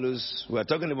your values, we are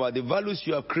talking about the values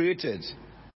you have created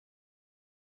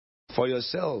for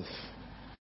yourself,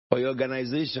 for your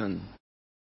organization,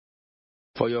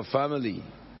 for your family,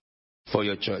 for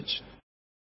your church.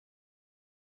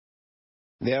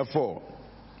 Therefore,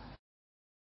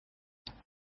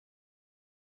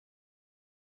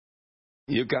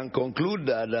 you can conclude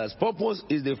that as purpose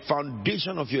is the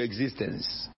foundation of your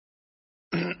existence.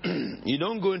 You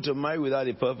don't go into marriage without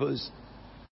a purpose.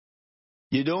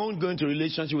 You don't go into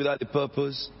relationship without a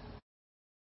purpose.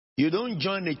 You don't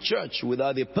join a church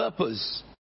without a purpose.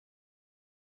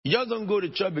 You just don't go to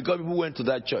church because people went to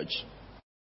that church.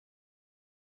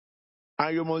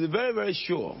 And you must be very, very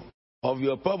sure of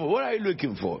your purpose. What are you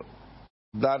looking for?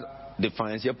 That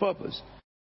defines your purpose.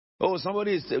 Oh,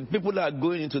 people are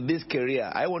going into this career.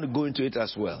 I want to go into it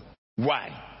as well.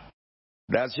 Why?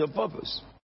 That's your purpose.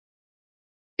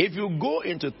 If you go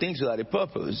into things without a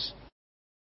purpose,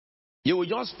 you will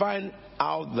just find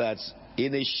out that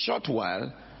in a short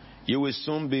while, you will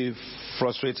soon be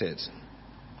frustrated.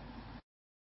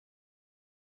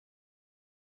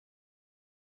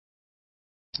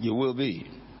 You will be.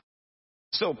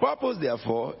 So purpose,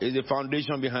 therefore, is the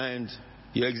foundation behind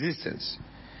your existence.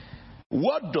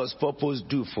 What does purpose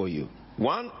do for you?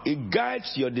 One, it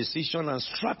guides your decision and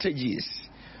strategies.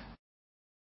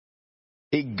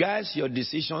 It guides your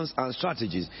decisions and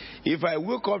strategies. If I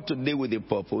wake up today with a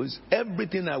purpose,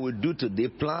 everything I will do today,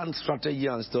 plan, strategy,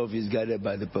 and stuff is guided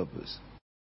by the purpose.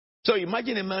 So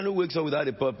imagine a man who wakes up without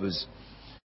a purpose.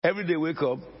 Every day wake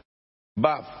up,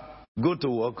 bath, go to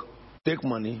work, take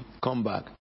money, come back.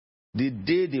 The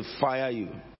day they fire you,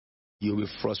 you'll be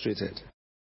frustrated.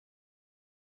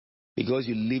 Because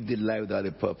you lived a life without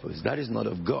a purpose. That is not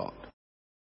of God.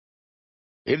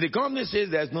 If the company says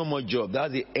there's no more job,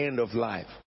 that's the end of life.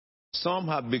 Some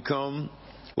have become,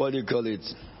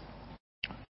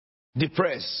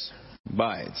 depressed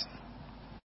by it.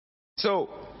 So,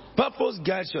 purpose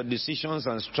guides your decisions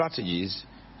and strategies.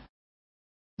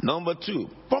 Number two,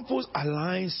 purpose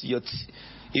aligns your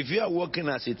if you are working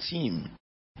as a team,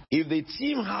 if the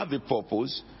team have a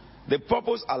purpose, the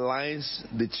purpose aligns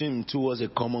the team towards a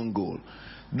common goal.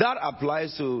 That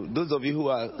applies to those of you who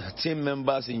are team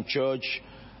members in church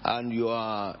and you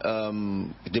are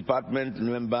department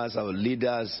members or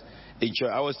leaders in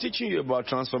church. I was teaching you about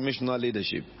transformational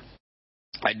leadership.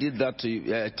 I did that to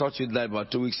you. I taught you that about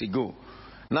 2 weeks ago.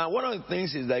 Now, one of the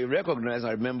things is that you recognize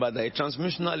and remember that a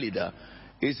transformational leader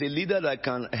is a leader that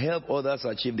can help others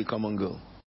achieve the common goal.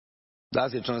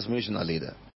 That's a transformational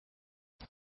leader.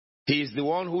 He is the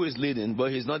one who is leading,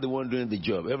 but he's not the one doing the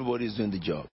job. Everybody is doing the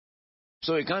job.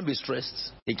 So he can't be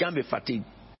stressed. He can't be fatigued.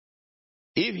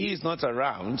 If he is not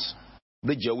around,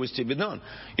 the job will still be done.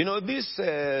 You know, this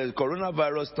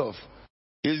coronavirus stuff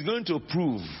is going to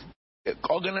prove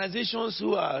organizations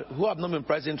who have not been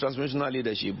practicing transformational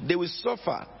leadership, they will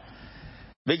suffer.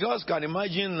 Because can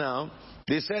imagine now,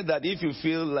 they said that if you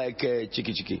feel like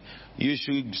chiki, you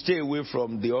should stay away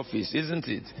from the office, isn't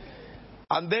it?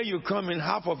 And then you come in,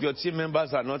 half of your team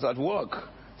members are not at work.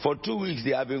 For 2 weeks,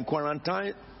 they have been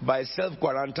quarantined by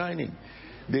self-quarantining.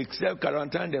 They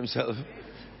self-quarantine themselves.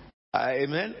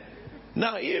 Amen?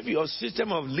 Now, if your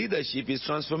system of leadership is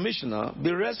transformational,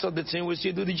 the rest of the team will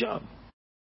still do the job.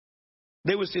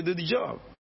 They will still do the job.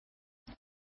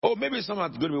 Or maybe some are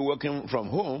going to be working from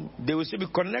home. They will still be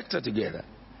connected together.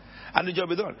 And the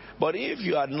job is done. But if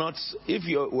you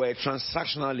were a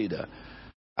transactional leader,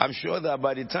 I'm sure that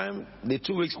by the time the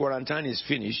 2 weeks quarantine is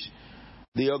finished,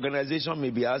 the organization may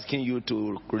be asking you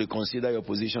to reconsider your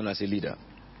position as a leader.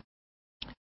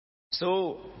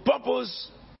 So, purpose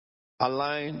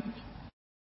align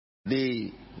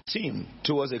the team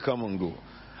towards a common goal.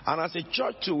 And as a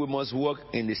church too, we must work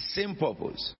in the same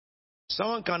purpose.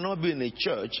 Someone cannot be in a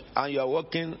church and you are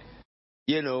working,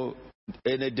 in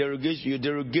a derogation. You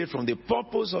derogate from the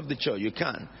purpose of the church. You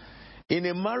can. In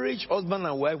a marriage, husband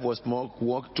and wife must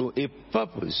work to a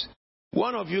purpose.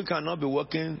 One of you cannot be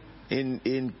working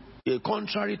in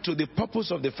contrary to the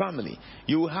purpose of the family.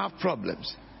 You will have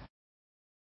problems.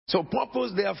 So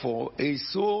purpose, therefore, is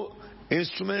so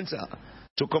instrumental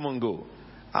to come and go.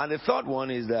 And the third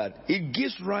one is that it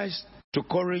gives rise to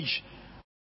courage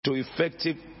to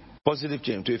effective positive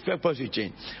change, to effect positive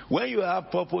change. When you have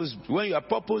purpose, when you are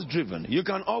purpose driven, you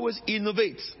can always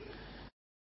innovate.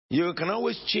 You can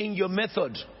always change your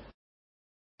method.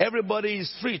 Everybody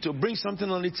is free to bring something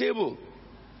on the table.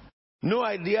 No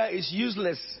idea is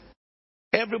useless.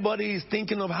 Everybody is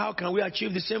thinking of how can we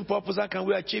achieve the same purpose, how can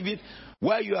we achieve it.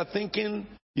 While you are thinking,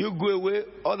 you go away,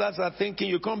 others are thinking,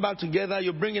 you come back together,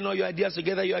 you bring in all your ideas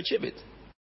together, you achieve it.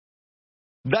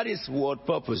 That is what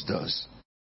purpose does.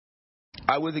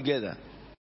 Are we together?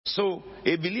 So,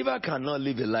 a believer cannot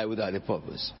live a life without a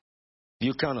purpose.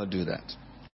 You cannot do that.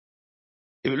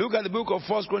 If you look at the book of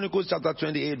 1 Chronicles chapter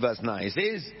 28 verse 9, it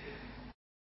says,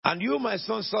 "And you, my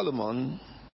son Solomon,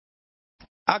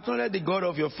 acknowledge the God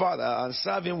of your father and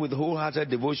serve him with wholehearted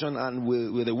devotion and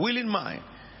with a willing mind.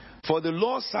 For the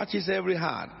Lord searches every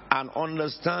heart and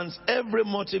understands every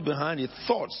motive behind his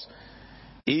thoughts.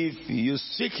 If you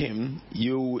seek him,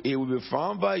 he will be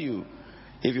found by you.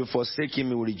 If you forsake him,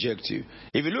 he will reject you."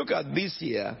 If you look at this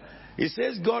here, it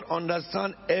says God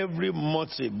understands every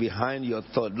motive behind your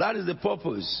thought. That is the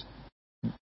purpose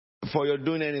for your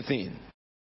doing anything.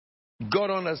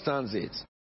 God understands it.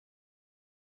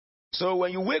 So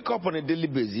when you wake up on a daily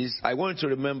basis, I want you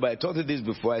to remember, I taught you this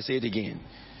before, I say it again.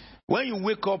 When you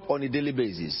wake up on a daily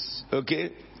basis,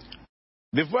 okay,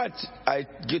 before I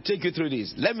take you through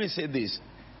this, let me say this.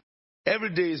 Every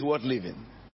day is worth living.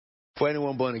 for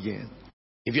anyone born again.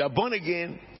 If you are born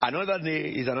again, another day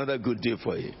is another good day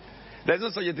for you. There's no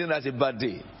such a thing as a bad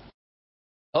day.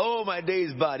 Oh, my day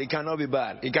is bad. It cannot be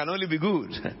bad. It can only be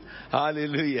good.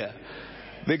 Hallelujah.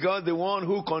 Because the one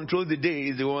who controls the day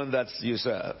is the one that you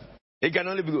serve. It can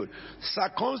only be good.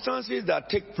 Circumstances that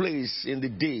take place in the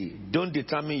day don't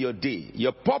determine your day.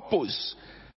 Your purpose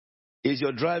is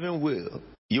your driving wheel.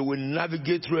 You will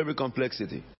navigate through every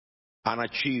complexity and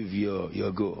achieve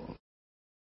your goal.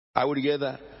 Are we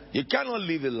together? You cannot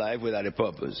live a life without a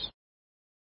purpose.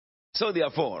 So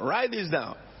therefore, write this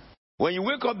down. When you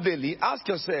wake up daily, ask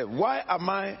yourself, why am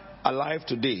I alive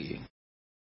today?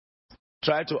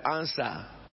 Try to answer.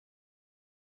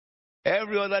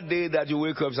 Every other day that you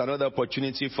wake up is another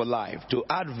opportunity for life, to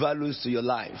add values to your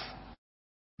life.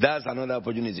 That's another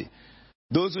opportunity.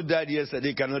 Those who died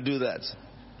yesterday cannot do that.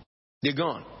 They're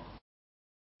gone.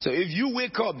 So if you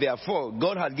wake up, therefore,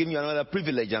 God has given you another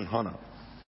privilege and honor.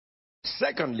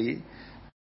 Secondly,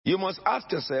 you must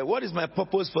ask yourself, what is my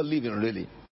purpose for living really?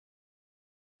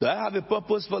 Do I have a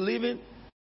purpose for living?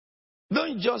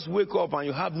 Don't just wake up and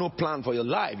you have no plan for your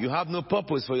life. You have no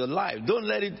purpose for your life. Don't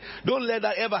let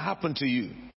that ever happen to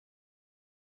you.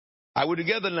 Are we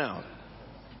together now?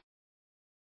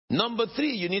 Number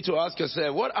 3, you need to ask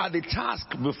yourself, what are the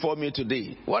tasks before me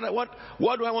today? What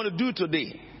do I want to do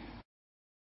today?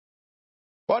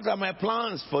 What are my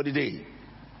plans for the day?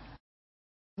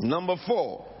 Number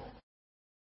 4,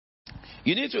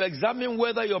 you need to examine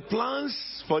whether your plans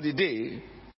for the day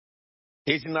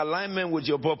is in alignment with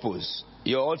your purpose,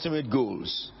 your ultimate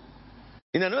goals.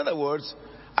 In other words,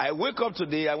 I wake up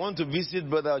today, I want to visit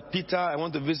Brother Peter, I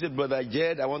want to visit Brother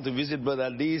Jed, I want to visit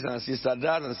Brother this and Sister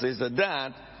that and Sister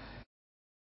that.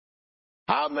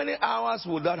 How many hours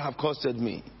would that have costed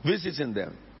me visiting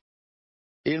them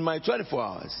in my 24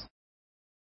 hours?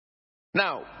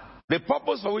 Now, the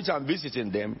purpose for which I'm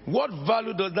visiting them, what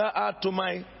value does that add to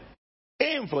my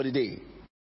aim for the day?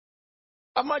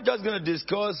 I'm not just going to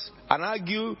discuss and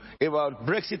argue about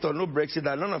Brexit or no Brexit,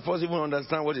 and none of us even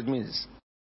understand what it means.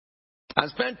 And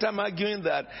spend time arguing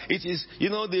that it is,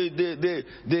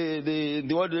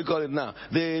 what do they call it now?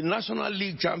 The National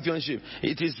League Championship.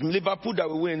 It is Liverpool that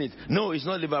will win it. No, it's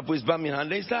not Liverpool, it's Birmingham.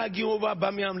 They start arguing over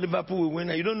Birmingham, Liverpool will win,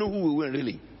 and you don't know who will win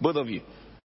really, both of you.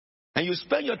 And you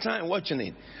spend your time watching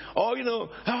it. Or,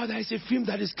 there is a film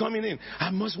that is coming in. I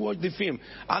must watch the film.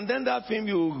 And then that film,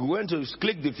 you went to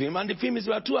click the film, and the film is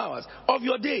about 2 hours of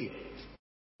your day.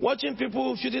 Watching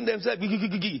people shooting themselves.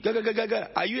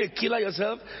 Are you a killer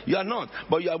yourself? You are not.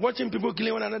 But you are watching people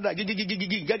killing one another.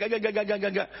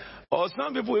 Or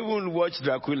some people even watch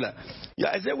Dracula.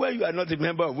 I say, well, you are not a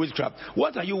member of witchcraft.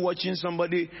 What are you watching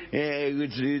somebody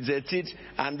with their teeth,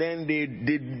 and then they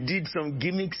did some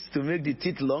gimmicks to make the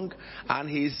teeth long, and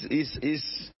he's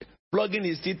plugging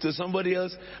his teeth to somebody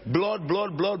else. Blood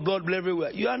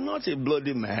everywhere. You are not a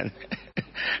bloody man.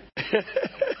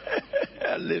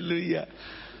 Hallelujah.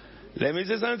 Let me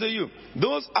say something to you.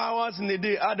 Those hours in the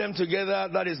day, add them together,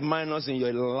 that is minus in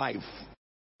your life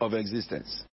of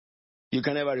existence. You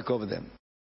can never recover them.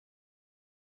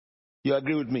 You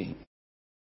agree with me?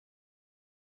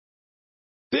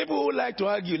 People who like to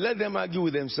argue, let them argue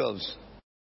with themselves.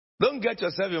 Don't get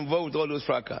yourself involved with all those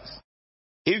fracas.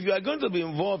 If you are going to be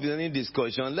involved in any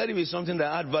discussion, let it be something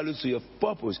that adds value to your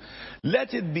purpose.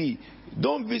 Let it be.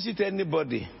 Don't visit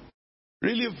anybody.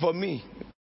 Really, for me,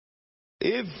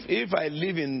 if I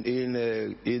live in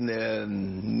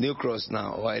New Cross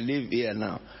now, or I live here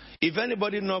now, if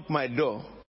anybody knock my door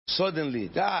suddenly,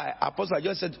 Apostle, I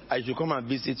just said I should come and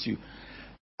visit you.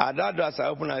 At that door, as I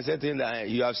open, I said to him that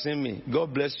you have seen me.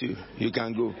 God bless you. You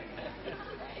can go.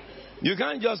 You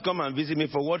can't just come and visit me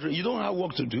for what? You don't have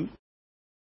work to do.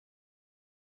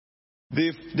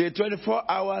 The 24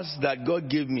 hours that God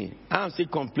gave me, I'm still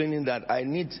complaining that I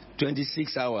need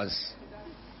 26 hours.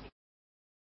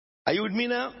 Are you with me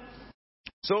now?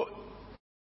 So,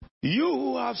 you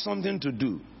who have something to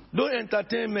do, don't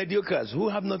entertain mediocres who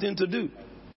have nothing to do.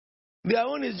 Their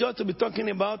own is just to be talking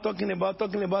about, and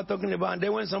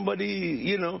then when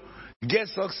somebody,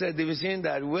 gets success, they be saying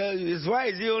that, well, why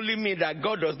is it only me that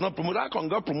God does not promote? How can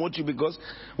God promote you? Because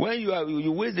when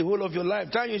you waste the whole of your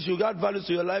life, time you should add value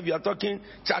to your life, you are talking,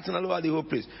 chatting all over the whole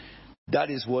place. That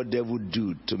is what devil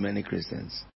do to many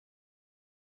Christians.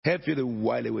 Help you to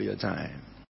while away your time.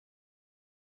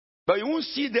 But you won't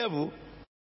see devil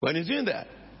when he's doing that.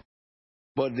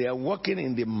 But they are working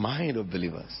in the mind of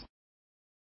believers.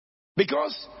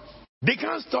 Because they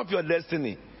can't stop your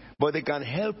destiny, but they can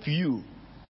help you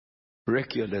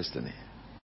wreck your destiny.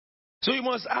 So you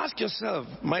must ask yourself,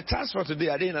 my tasks for today,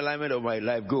 are they in alignment of my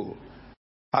life goal?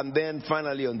 And then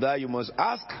finally on that, you must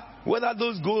ask whether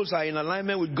those goals are in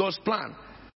alignment with God's plan.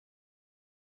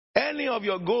 Any of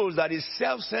your goals that is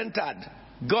self-centered,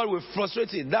 God will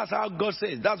frustrate it. That's how God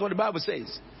says. That's what the Bible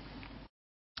says.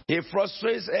 He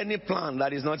frustrates any plan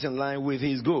that is not in line with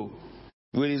his goal,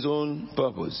 with his own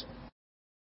purpose.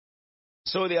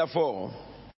 So therefore,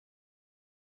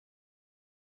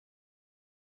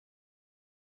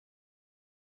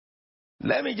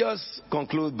 let me just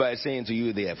conclude by saying to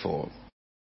you, therefore,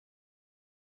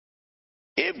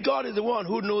 if God is the one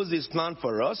who knows his plan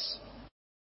for us,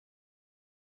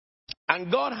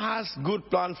 and God has good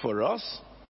plan for us,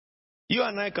 you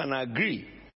and I can agree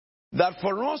that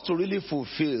for us to really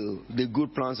fulfill the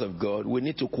good plans of God, we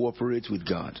need to cooperate with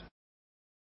God.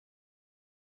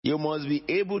 You must be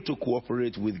able to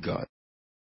cooperate with God.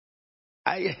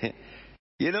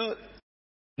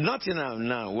 Nottingham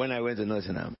now, when I went to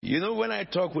Nottingham, when I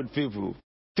talk with people,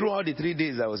 throughout the 3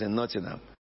 days I was in Nottingham,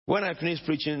 when I finished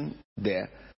preaching there,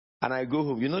 and I go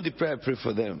home, the prayer I pray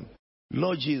for them.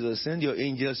 Lord Jesus, send your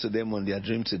angels to them on their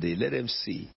dream today. Let them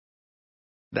see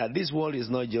that this world is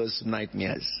not just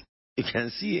nightmares. You can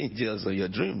see angels on your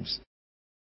dreams.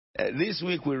 This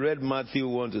week we read Matthew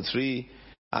 1-3,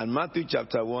 and Matthew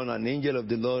chapter 1, an angel of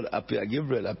the Lord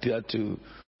Gabriel appeared to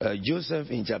Joseph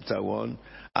in chapter 1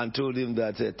 and told him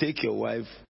that take your wife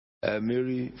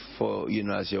Mary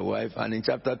as your wife. And in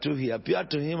chapter 2 he appeared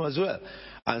to him as well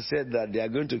and said that they are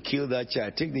going to kill that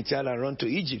child. Take the child and run to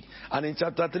Egypt. And in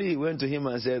chapter 3 he went to him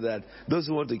and said that those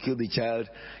who want to kill the child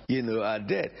are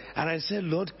dead. And I said,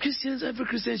 Lord, every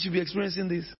Christian should be experiencing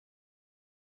this.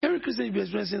 Every Christian should be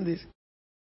experiencing this.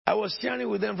 I was sharing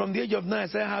with them from the age of 9. I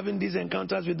started having these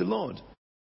encounters with the Lord.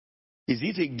 Is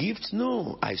it a gift?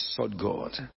 No. I sought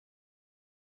God.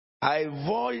 I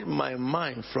void my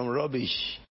mind from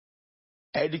rubbish.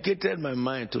 I educated my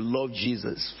mind to love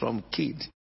Jesus from kid.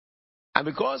 And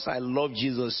because I love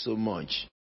Jesus so much,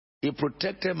 it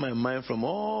protected my mind from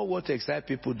all what excites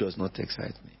people does not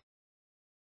excite me.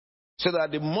 So that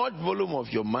the much volume of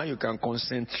your mind, you can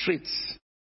concentrate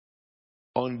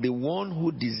on the one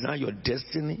who designed your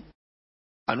destiny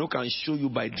and who can show you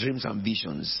by dreams and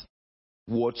visions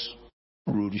what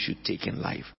road you should take in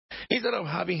life. Instead of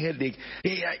having headache,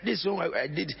 this one I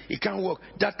did, it can't work.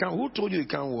 Who told you it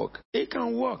can't work? It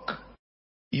can work.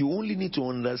 You only need to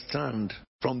understand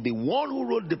from the one who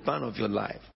wrote the plan of your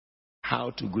life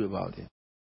how to go about it.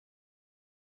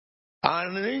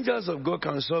 And the angels of God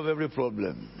can solve every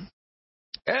problem.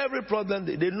 Every problem,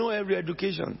 they know every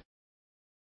education.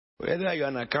 Whether you're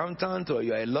an accountant or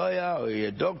you're a lawyer or you're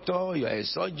a doctor or you're a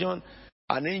surgeon,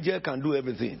 an angel can do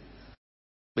everything.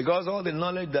 Because all the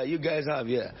knowledge that you guys have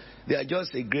here, they are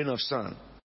just a grain of sand.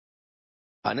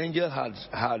 An angel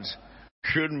had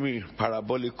showed me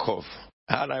parabolic curve,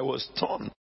 and I was stunned.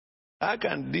 How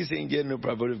can this angel know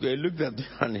parabolic curve? He looked at me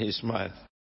and he smiled.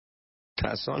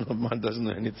 The Son of Man doesn't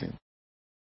know anything.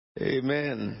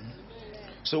 Amen.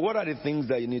 So what are the things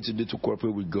that you need to do to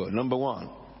cooperate with God? Number one,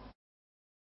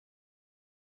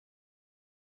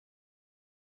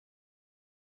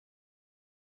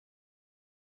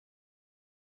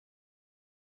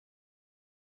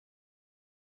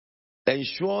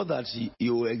 ensure that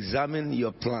you examine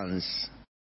your plans.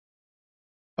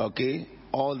 Okay?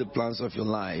 All the plans of your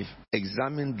life,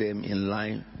 examine them in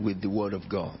line with the Word of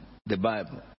God, the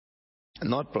Bible.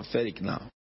 Not prophetic now.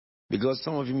 Because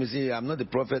some of you may say, I'm not the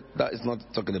prophet. That is not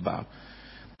talking about.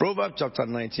 Proverbs chapter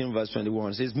 19 verse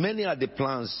 21 says, many are the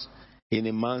plans in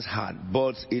a man's heart,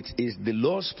 but it is the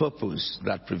Lord's purpose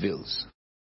that prevails.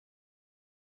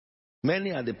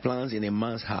 Many are the plans in a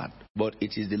man's heart, but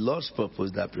it is the Lord's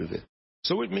purpose that prevails.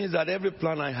 So it means that every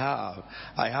plan I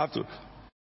have to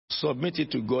submit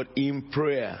it to God in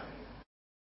prayer.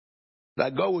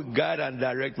 That God will guide and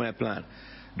direct my plan.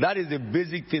 That is the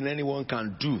basic thing anyone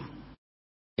can do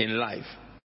in life.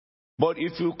 But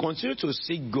if you continue to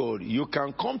seek God, you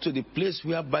can come to the place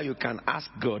whereby you can ask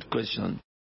God questions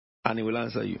and He will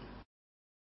answer you.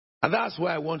 And that's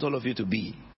where I want all of you to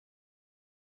be.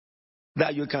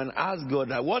 That you can ask God,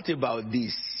 that what about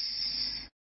this?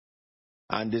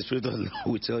 And the Spirit of the Lord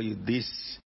will tell you, this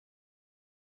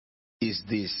is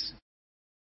this.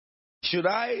 Should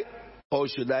I or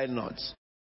should I not?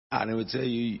 And He will tell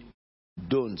you,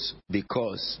 don't,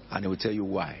 because, and He will tell you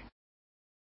why.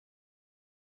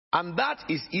 And that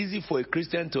is easy for a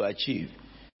Christian to achieve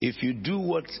if you do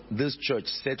what this church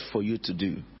set for you to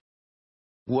do.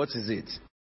 What is it?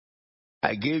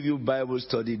 I gave you Bible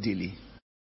study daily.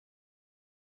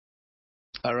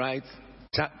 All right?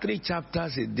 3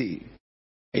 chapters a day.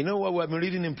 You know what we've been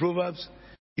reading in Proverbs?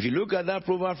 If you look at that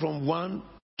proverb from 1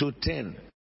 to 10,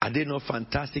 are they not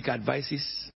fantastic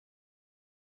advices?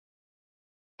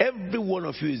 Every one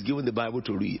of you is given the Bible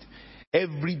to read.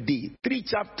 Every day. 3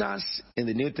 chapters in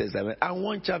the New Testament and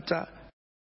 1 chapter.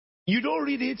 You don't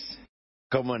read it?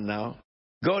 Come on now.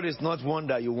 God is not one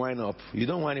that you wind up. You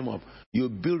don't wind him up. You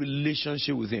build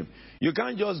relationship with him. You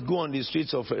can't just go on the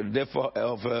streets of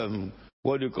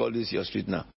what do you call this, your street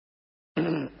now?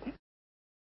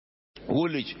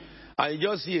 Woolwich. And you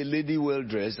just see a lady well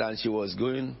dressed and she was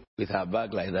going with her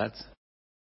bag like that.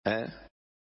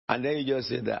 And then you just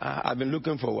say that, I've been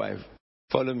looking for a wife.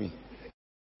 Follow me.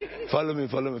 Follow me,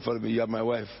 follow me, follow me. You are my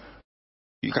wife.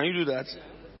 Can you do that?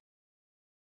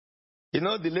 You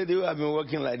know the lady who have been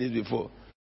working like this before.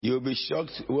 You'll be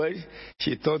shocked what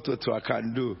she thought to I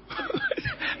can do.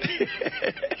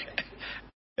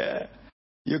 Yeah,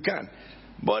 you can.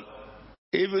 But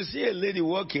if you see a lady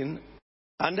working,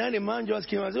 and then the man just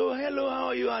came and said, oh, hello, how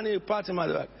are you? And he pat him at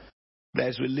the back.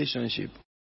 There's relationship.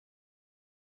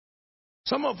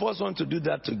 Some of us want to do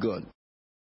that to God.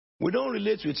 We don't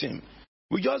relate with him.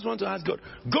 We just want to ask God,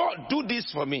 God, do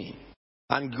this for me.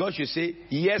 And God should say,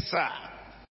 yes, sir.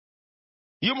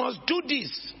 You must do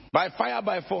this by fire,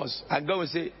 by force. And God will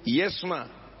say, yes, ma'am.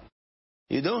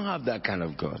 You don't have that kind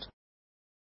of God.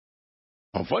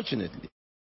 Unfortunately.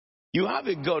 You have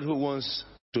a God who wants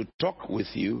to talk with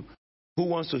you, who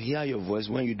wants to hear your voice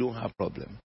when you don't have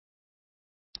problem.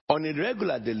 On a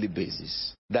regular daily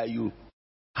basis, that you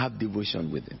have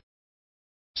devotion with him.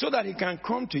 So that he can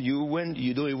come to you when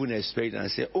you don't even expect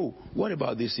and say, oh, what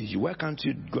about this issue? Why can't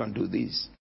you go and do this?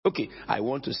 Okay, I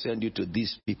want to send you to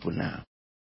these people now.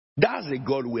 That's the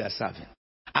God we are serving.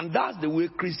 And that's the way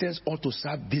Christians ought to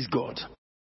serve this God.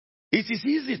 It is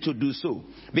easy to do so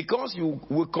because you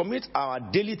will commit our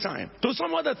daily time to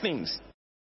some other things.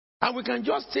 And we can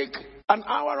just take an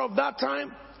hour of that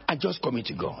time and just commit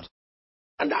to God.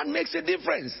 And that makes a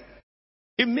difference.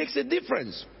 It makes a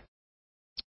difference.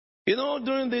 You know,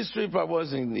 during this trip I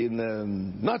was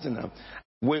in Nottingham,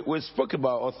 we spoke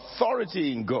about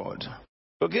authority in God.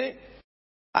 Okay?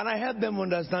 And I helped them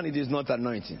understand it is not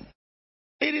anointing.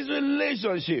 It is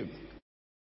relationship.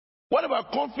 What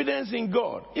about confidence in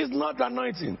God? It's not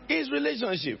anointing. It's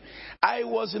relationship. I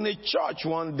was in a church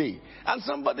one day and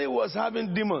somebody was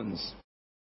having demons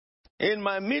in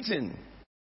my meeting.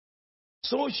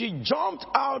 So she jumped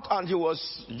out and she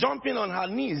was jumping on her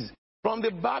knees from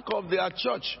the back of their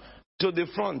church to the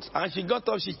front. And she got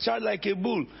up, she charged like a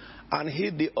bull and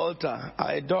hit the altar.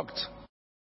 I ducked.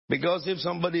 Because if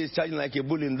somebody is charging like a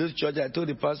bull in this church, I told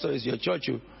the pastor, it's your church,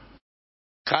 you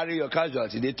carry your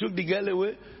casualty. They took the girl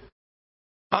away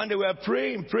and they were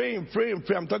praying.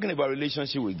 I'm talking about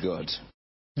relationship with God.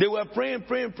 They were praying.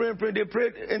 They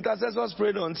prayed, intercessors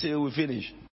prayed until we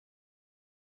finished.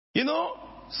 You know,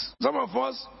 some of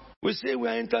us, we say we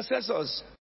are intercessors.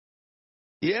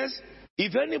 Yes?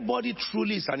 If anybody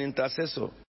truly is an intercessor,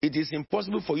 it is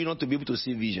impossible for you not to be able to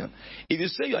see vision. If you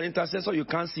say you are an intercessor, you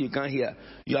can't see, you can't hear.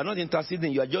 You are not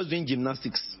interceding, you are just doing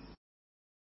gymnastics.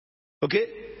 Okay?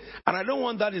 And I don't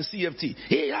want that in CFT.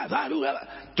 Hey,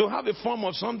 to have a form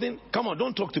of something, come on,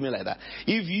 don't talk to me like that.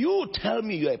 If you tell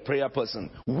me you're a prayer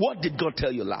person, what did God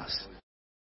tell you last?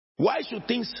 Why should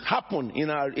things happen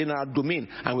in our domain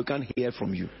and we can't hear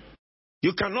from you?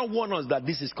 You cannot warn us that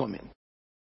this is coming.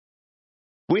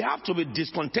 We have to be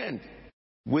discontent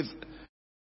with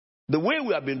the way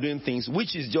we have been doing things,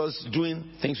 which is just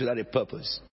doing things without a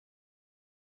purpose.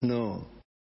 No.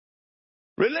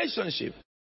 Relationship.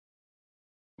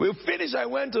 We finished, I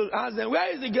went to ask them,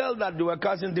 where is the girl that they were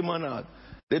casting demon out?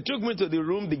 They took me to the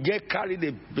room, the girl carried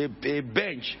a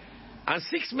bench, and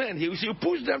 6 men, she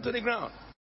pushed them to the ground.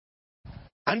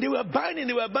 And they were binding.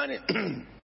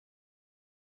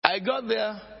 I got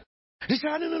there. They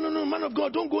said, no, man of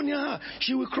God, don't go near her.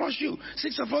 She will crush you.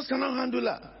 6 of us cannot handle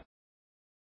her.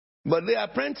 But the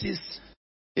apprentice,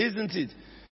 isn't it?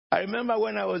 I remember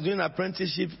when I was doing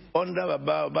apprenticeship under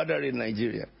Badari in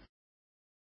Nigeria.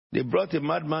 They brought a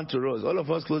madman to us. All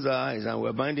of us closed our eyes and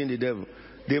were binding the devil.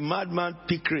 The madman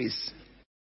picked race.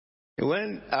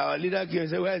 When our leader came and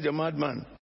said, where is your madman?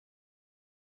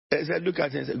 They said, look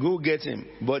at him. Said, go get him.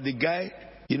 But the guy,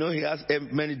 he has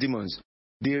many demons.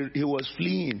 He was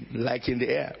fleeing like in the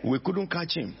air. We couldn't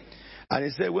catch him. And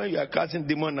he said, when you are catching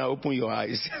demon, now open your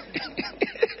eyes.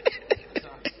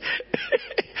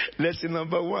 Lesson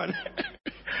number 1.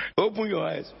 Open your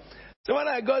eyes. So when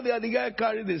I got there, the guy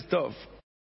carried the stuff.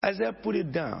 I said, put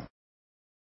it down.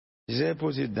 He said,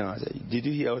 put it down. I said, did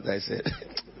you hear what I said?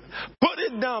 Put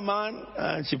it down, man.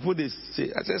 And she put it.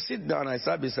 I said, sit down. I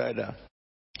sat beside her.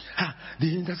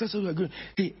 The intercessors were going.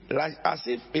 Like as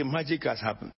if a magic has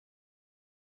happened.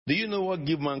 Do you know what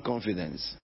gives man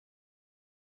confidence?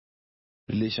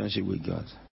 Relationship with God.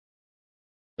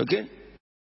 Okay?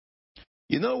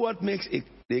 You know what makes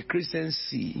a Christian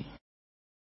see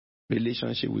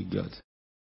relationship with God?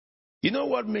 You know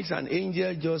what makes an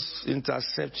angel just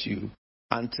intercept you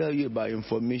and tell you about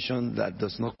information that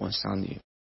does not concern you?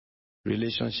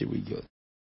 Relationship with God.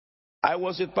 I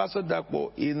was with Pastor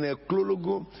Dakpo in a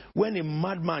Klologo when a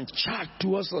madman charged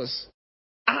towards us,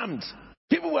 armed.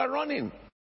 People were running.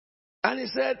 And he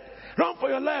said, run for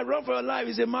your life, run for your life.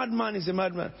 He's a madman, he's a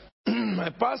madman. My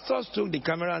pastors took the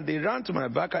camera and they ran to my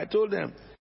back. I told them,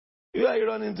 who are you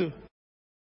running to?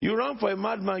 You run for a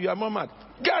madman, you are more mad.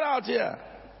 Get out here.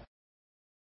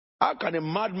 How can a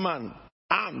madman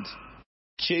armed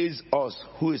chase us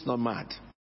who is not mad?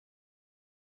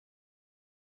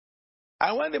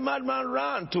 And when the madman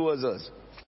ran towards us,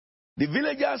 the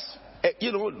villagers,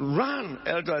 ran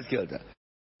helter-skelter.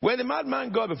 When the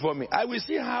madman got before me, I will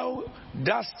see how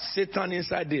that Satan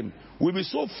inside him will be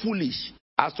so foolish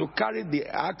as to carry the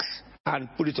axe and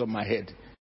put it on my head.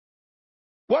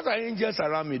 What are angels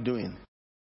around me doing?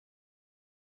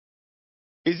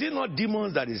 Is it not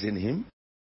demons that is in him?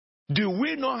 Do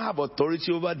we not have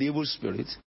authority over the evil spirit?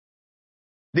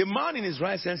 The man in his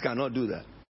right sense cannot do that.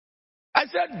 I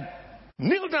said,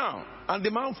 kneel down. And the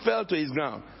man fell to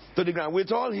the ground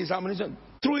with all his ammunition,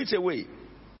 threw it away.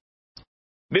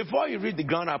 Before he reached the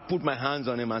ground, I put my hands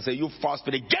on him and said, you false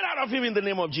spirit, get out of him in the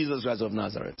name of Jesus Christ of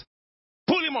Nazareth.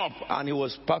 Pull him up. And he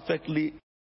was perfectly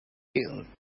ill.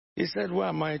 He said, why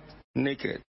am I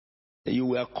naked? You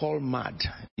were called mad.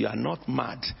 You are not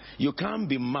mad. You can't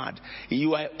be mad.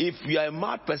 If you are a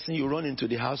mad person, you run into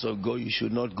the house of God, you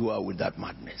should not go out with that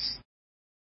madness.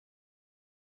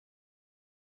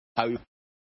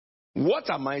 What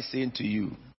am I saying to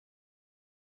you?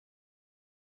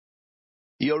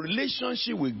 Your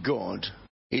relationship with God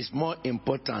is more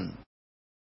important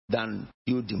than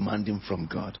you demanding from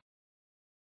God.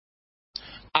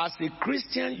 As a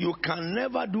Christian, you can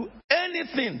never do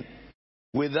anything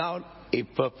without a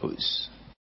purpose.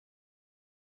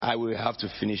 I will have to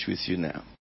finish with you now.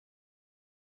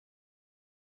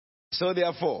 So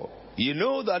therefore, you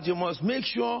know that you must make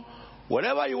sure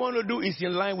whatever you want to do is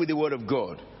in line with the Word of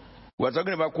God. We're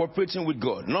talking about cooperating with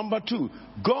God. Number 2,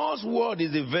 God's Word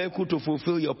is a vehicle to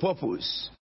fulfill your purpose.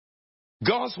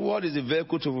 God's Word is a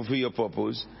vehicle to fulfill your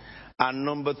purpose. And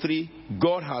number 3,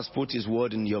 God has put His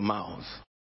Word in your mouth.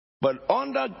 But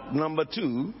under number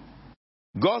 2,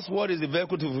 God's Word is a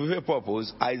vehicle to fulfill your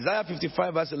purpose. Isaiah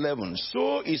 55 verse 11.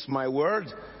 So is my word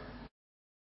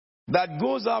that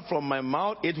goes out from my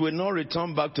mouth. It will not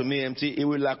return back to me empty. It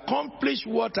will accomplish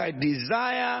what I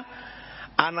desire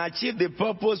and achieve the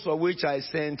purpose for which I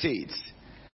sent it.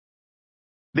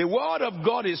 The Word of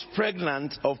God is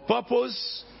pregnant of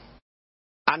purpose,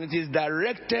 and it is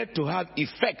directed to have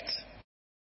effect.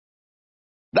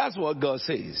 That's what God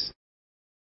says.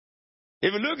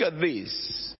 If you look at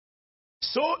this,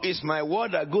 so is my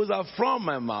word that goes out from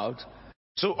my mouth.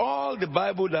 So all the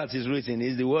Bible that is written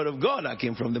is the Word of God that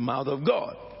came from the mouth of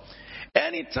God.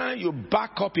 Anytime you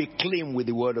back up a claim with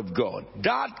the Word of God,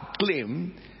 that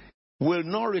claim will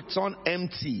not return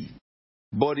empty,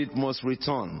 but it must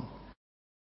return.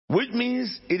 Which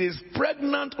means it is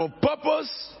pregnant of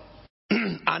purpose,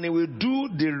 and it will do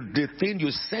the thing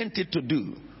you sent it to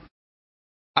do.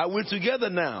 Are we together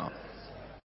now?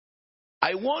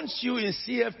 I want you in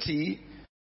CFT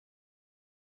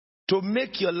to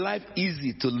make your life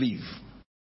easy to live.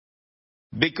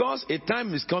 Because a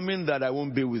time is coming that I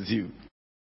won't be with you.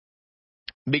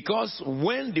 Because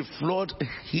when the flood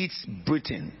hits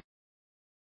Britain,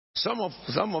 some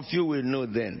of you will know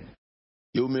then.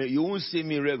 You won't see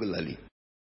me regularly.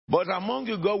 But among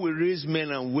you, God will raise men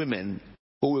and women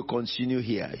who will continue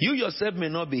here. You yourself may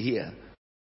not be here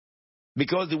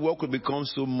because the work will become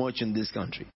so much in this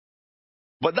country.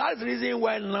 But that's the reason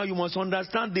why now you must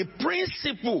understand the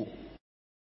principle.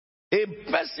 A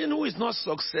person who is not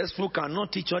successful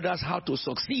cannot teach others how to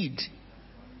succeed.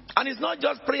 And it's not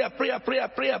just prayer. You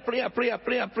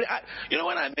know,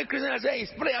 when I make Christian, I say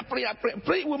it's prayer.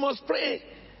 Pray, we must pray.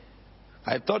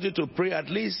 I taught you to pray at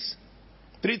least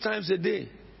 3 times a day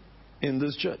in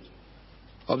this church.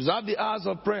 Observe the hours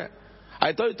of prayer.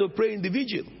 I taught you to pray in the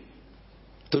vigil.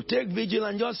 To take vigil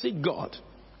and just seek God.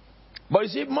 But you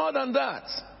see, more than that,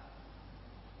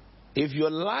 if your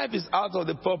life is out of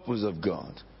the purpose of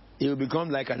God, it will become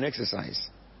like an exercise.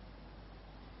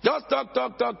 Just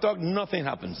talk, nothing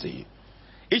happens to you.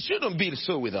 It shouldn't be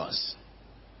so with us.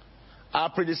 Our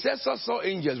predecessors saw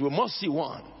angels, we must see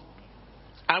one.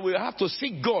 And we have to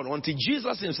seek God until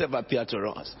Jesus Himself appears to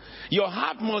us. Your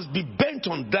heart must be bent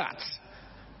on that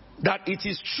it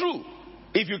is true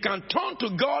If you can turn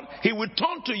to God, He will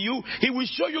turn to you. He will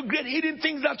show you great hidden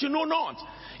things that you know not.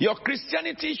 Your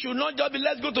Christianity should not just be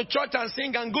let's go to church and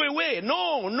sing and go away.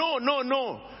 No, no, no,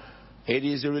 no. It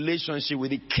is a relationship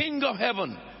with the King of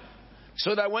heaven.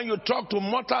 So that when you talk to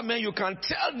mortal men, you can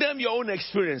tell them your own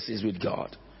experiences with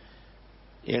God.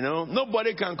 You know,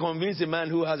 nobody can convince a man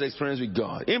who has experience with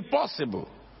God. Impossible.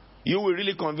 You will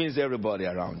really convince everybody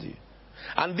around you.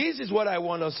 And this is what I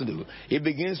want us to do. It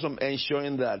begins from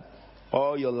ensuring that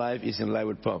all your life is in line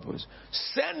with purpose.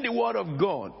 Send the word of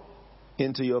God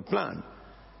into your plan.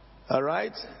 All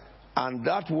right? And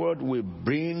that word will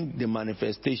bring the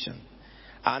manifestation.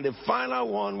 And the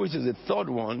final one, which is the third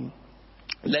one,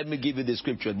 let me give you the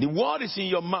scripture. The word is in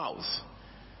your mouth.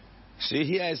 See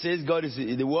here it says God is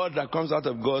the word that comes out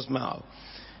of God's mouth.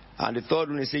 And the third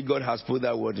one is say God has put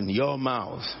that word in your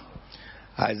mouth.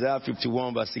 Isaiah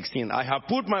 51 verse 16. I have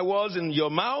put my words in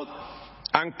your mouth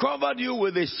and covered you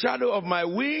with the shadow of my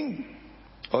wing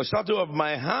or shadow of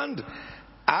my hand.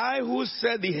 I who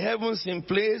set the heavens in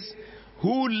place,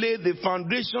 who laid the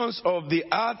foundations of the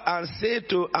earth, and said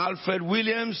to Alfred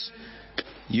Williams,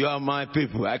 you are my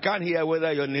people. I can't hear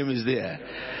whether your name is there.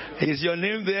 Is your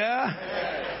name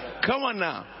there? Come on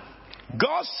now.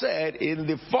 God said in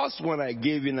the first one I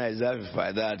gave in Isaiah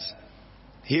 55 that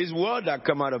His word that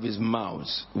come out of His mouth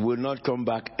will not come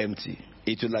back empty.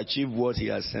 It will achieve what He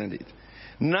has sent it.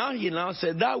 Now He now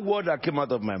said, that word that came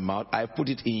out of my mouth, I put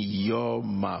it in your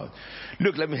mouth.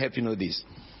 Look, let me help you know this.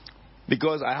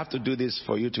 Because I have to do this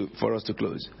for us to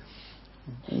close.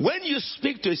 When you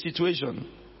speak to a situation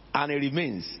and it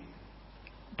remains,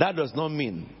 that does not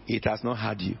mean it has not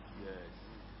had you.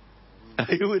 Yes.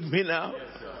 Are you with me now? Yes,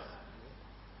 sir.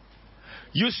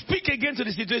 You speak again to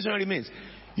the situation and it remains.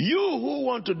 You who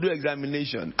want to do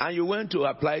examination and you went to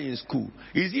apply in school,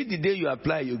 is it the day you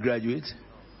apply you graduate?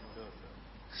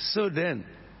 So then,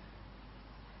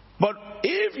 but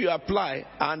if you apply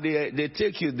and they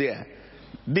take you there,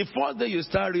 the first day you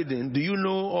start reading, do you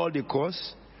know all the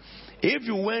course? If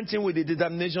you went in with the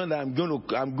determination that I'm going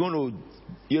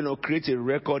to, create a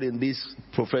record in this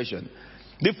profession,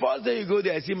 the first day you go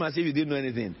there, it seems as if you didn't know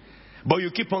anything. But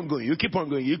you keep on going, you keep on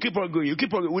going, you keep on going, you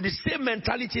keep on going with the same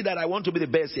mentality that I want to be the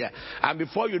best here. And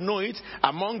before you know it,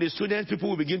 among the students, people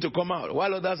will begin to come out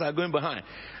while others are going behind.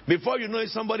 Before you know it,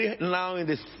 somebody now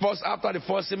after the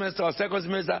first semester or second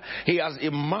semester, he has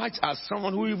emerged as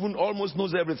someone who even almost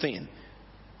knows everything.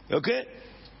 Okay?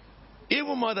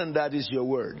 Even more than that is your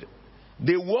word.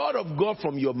 The word of God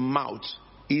from your mouth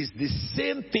is the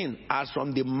same thing as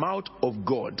from the mouth of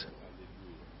God.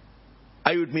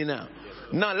 Are you with me now?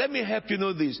 Now, let me help you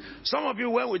know this. Some of you,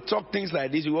 when we talk things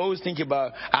like this, you always think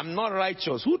about, I'm not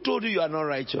righteous. Who told you are not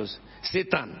righteous?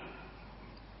 Satan.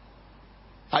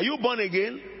 Are you born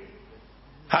again?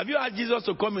 Have you asked Jesus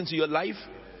to come into your life?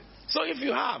 So if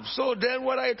you have, so then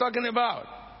what are you talking about?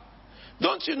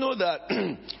 Don't you know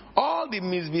that all the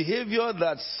misbehavior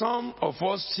that some of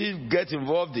us still get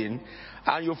involved in,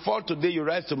 and you fall today, you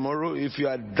rise tomorrow, if you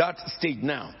are at that stage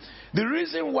now. The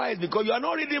reason why is because you are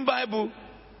not reading Bible.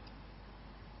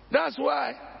 That's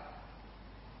why.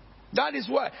 That is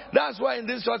why. That's why in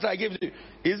this church I gave you.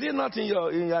 Is it not in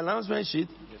your announcement sheet?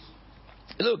 Yes.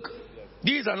 Look,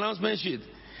 this announcement sheet.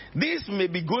 This may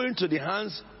be going to the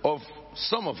hands of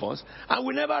some of us, and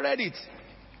we never read it.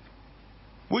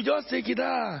 We just take it,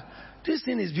 this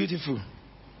thing is beautiful.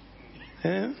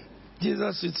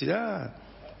 Jesus sits here.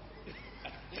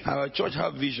 Our church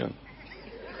have vision.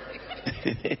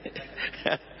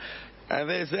 And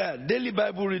they say, daily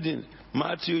Bible reading.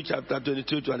 Matthew chapter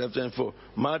 22 to 24.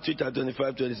 Matthew chapter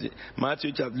 25, 26.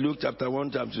 Luke chapter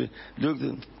 1, chapter 2.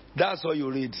 Luke, that's all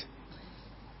you read.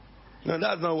 No,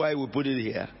 that's not why we put it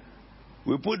here.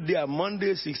 We put there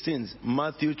Monday 16th,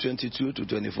 Matthew 22 to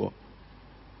 24.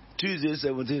 Tuesday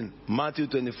 17, Matthew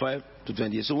 25 to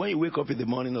 28. So when you wake up in the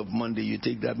morning of Monday, you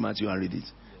take that Matthew and read it.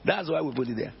 That's why we put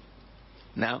it there.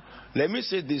 Now, let me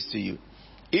say this to you.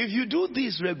 If you do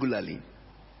this regularly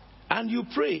and you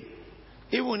pray,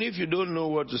 even if you don't know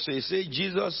what to say, say,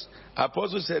 Jesus,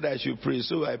 Apostle said I should pray,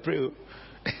 so I pray.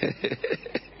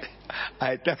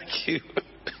 I thank you.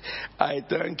 I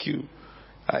thank you.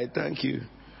 I thank you.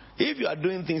 If you are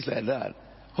doing things like that,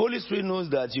 Holy Spirit knows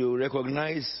that you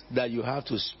recognize that you have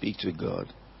to speak to God.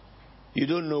 You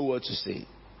don't know what to say.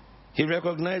 He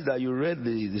recognized that you read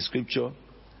the scripture,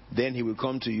 then he will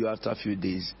come to you after a few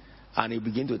days and he'll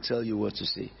begin to tell you what to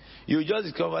say. You just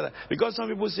discover that. Because some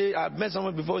people say, I've met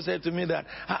someone before who said to me that,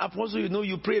 Apostle,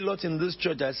 you pray a lot in this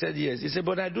church. I said, yes. He said,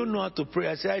 but I don't know how to pray.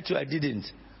 I said, I didn't.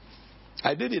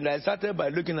 I started by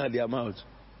looking at their mouth.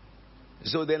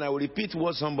 So then I will repeat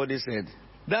what somebody said.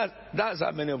 That's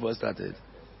how many of us started.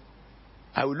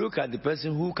 I will look at the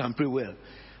person who can pray well.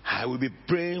 I will be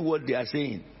praying what they are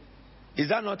saying. Is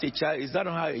that not a child? Is that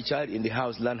not how a child in the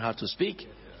house learn how to speak?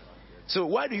 So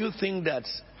why do you think that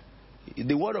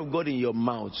the word of God in your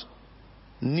mouth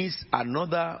needs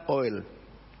another oil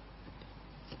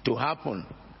to happen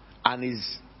and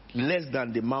is less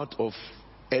than the mouth of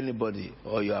anybody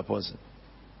or your apostle?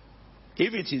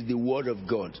 If it is the word of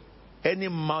God, any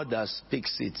mouth that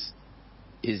speaks it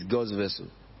is God's vessel.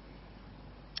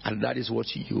 And that is what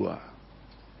you are.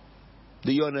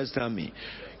 Do you understand me?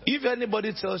 If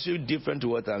anybody tells you different to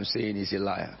what I'm saying, he's a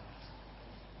liar.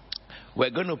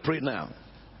 We're going to pray now.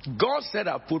 God said,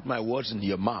 I put my words in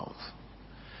your mouth.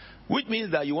 Which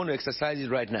means that you want to exercise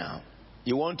it right now.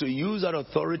 You want to use that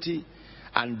authority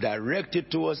and direct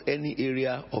it towards any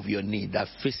area of your need that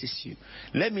faces you.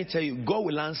 Let me tell you, God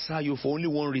will answer you for only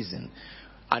one reason.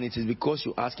 And it is because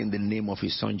you ask in the name of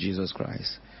His Son, Jesus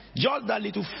Christ. Just that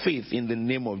little faith in the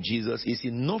name of Jesus is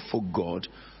enough for God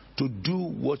to do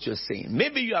what you're saying.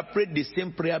 Maybe you have prayed the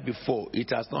same prayer before. It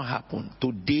has not happened.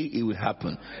 Today it will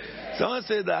happen. Someone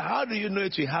said that, how do you know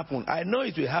it will happen? I know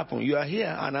it will happen. You are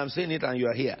here and I'm saying it and you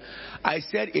are here. I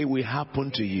said it will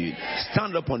happen to you.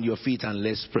 Stand up on your feet and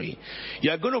let's pray.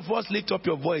 You are going to first lift up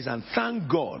your voice and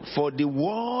thank God for the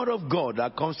word of God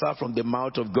that comes out from the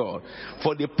mouth of God.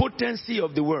 For the potency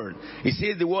of the word. He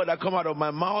says the word that comes out of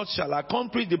my mouth shall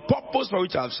accomplish the purpose for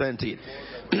which I have sent it.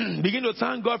 Begin to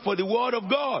thank God for the word of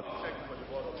God.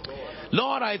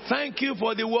 Lord, I thank you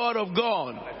for the word of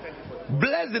God.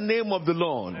 Bless the name of the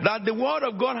Lord. That the word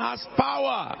of God has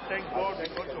power.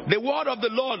 The word of the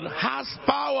Lord has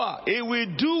power. It will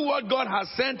do what God has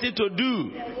sent it to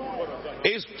do.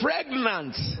 It's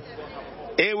pregnant.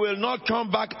 It will not come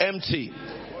back empty.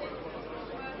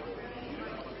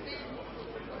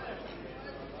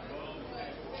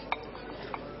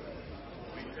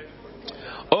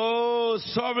 Oh,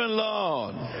 sovereign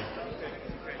Lord.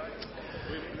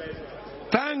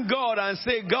 Thank God and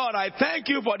say, God, I thank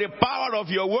you for the power of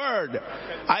your word.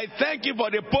 I thank you for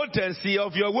the potency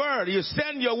of your word. You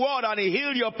send your word and you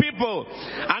heal your people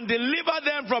and deliver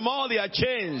them from all their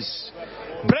chains.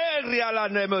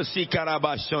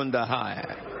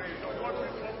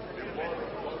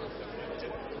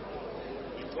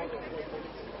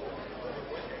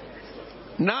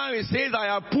 Now he says, I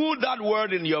have put that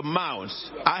word in your mouth.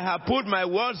 I have put my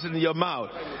words in your mouth.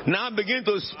 Now begin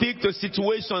to speak to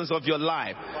situations of your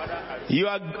life. You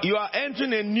are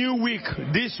entering a new week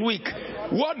this week.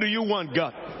 What do you want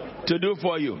God to do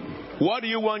for you? What do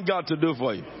you want God to do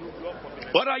for you?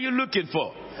 What are you looking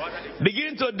for?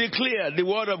 Begin to declare the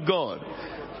word of God.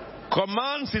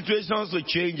 Command situations to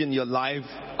change in your life.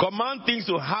 Command things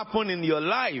to happen in your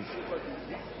life.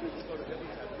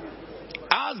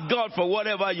 Ask God for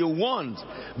whatever you want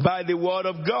by the word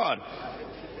of God.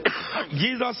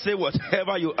 Jesus said,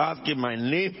 whatever you ask in my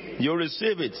name, you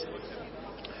receive it.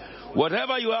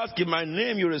 Whatever you ask in my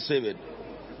name, you receive it.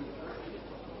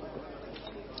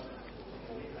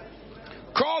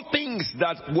 Call things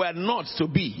that were not to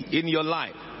be in your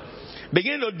life.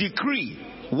 Begin to decree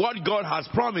what God has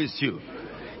promised you.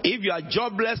 If you are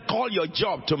jobless, call your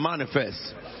job to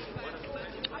manifest.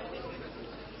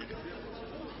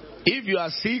 If you are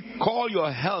sick, call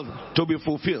your health to be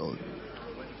fulfilled.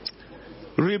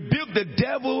 Rebuke the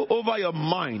devil over your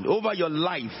mind, over your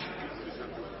life.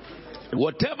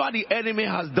 Whatever the enemy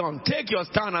has done, take your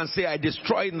stand and say, I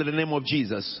destroy it in the name of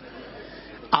Jesus.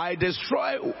 I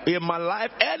destroy in my life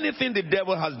anything the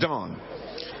devil has done.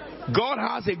 God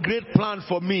has a great plan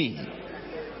for me.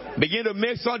 Begin to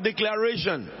make some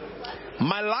declaration.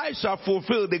 My life shall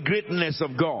fulfill the greatness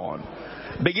of God.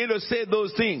 Begin to say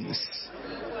those things.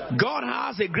 God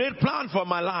has a great plan for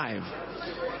my life.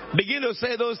 Begin to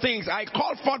say those things. I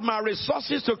call forth my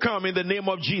resources to come in the name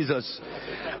of Jesus.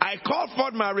 I call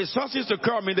forth my resources to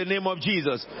come in the name of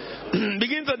Jesus.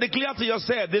 Begin to declare to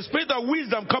yourself, the spirit of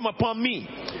wisdom come upon me.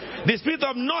 The spirit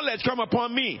of knowledge come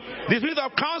upon me. The spirit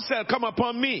of counsel come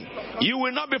upon me. You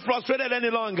will not be frustrated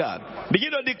any longer.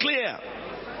 Begin to declare.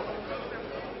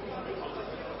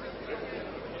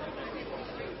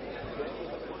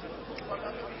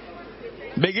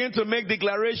 Begin to make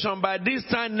declaration. By this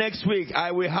time next week,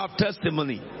 I will have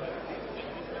testimony.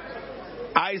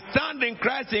 I stand in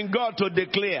Christ in God to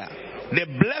declare the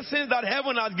blessings that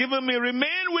heaven has given me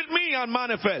remain with me and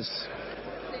manifest.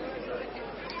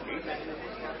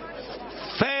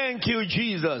 Thank you,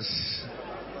 Jesus.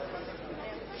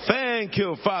 Thank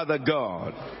you, Father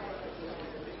God.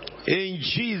 In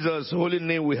Jesus' holy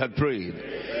name we have prayed.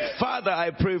 Father,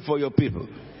 I pray for your people.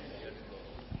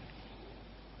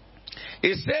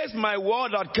 It says, my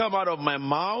word that come out of my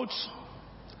mouth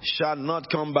shall not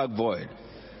come back void.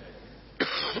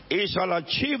 it shall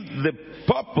achieve the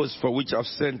purpose for which I've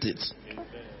sent it.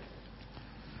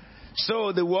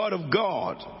 So the word of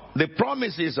God, the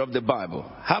promises of the Bible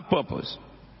have purpose.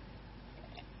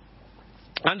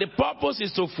 And the purpose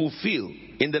is to fulfill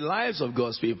in the lives of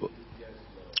God's people.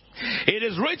 It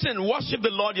is written, worship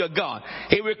the Lord your God.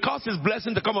 He will cause his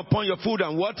blessing to come upon your food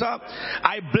and water.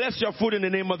 I bless your food in the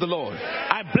name of the Lord.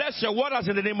 I bless your waters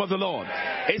in the name of the Lord.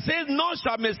 It says, none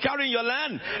shall miscarry in your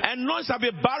land, and none shall be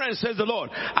barren, says the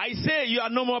Lord. I say, you are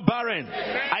no more barren.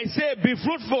 I say, be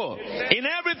fruitful. In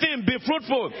everything, be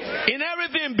fruitful. In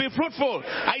everything, be fruitful.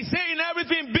 I say, in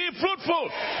everything, be fruitful.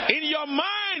 In your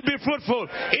mind, be fruitful.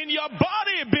 In your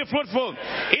body, be fruitful.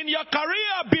 In your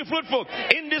career, be fruitful.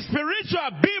 In the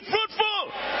spiritual, be fruitful.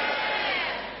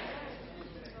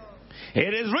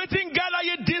 It is written, gather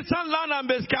ye distant land and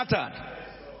be scattered.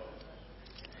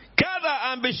 Gather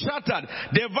and be shattered.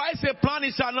 Devise a plan,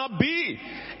 it shall not be.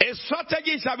 A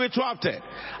strategy shall be thwarted.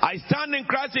 I stand in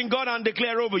Christ in God and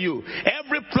declare over you,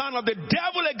 every plan of the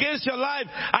devil against your life,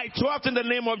 I thwart in the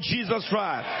name of Jesus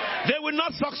Christ. They will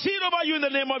not succeed over you in the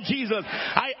name of Jesus.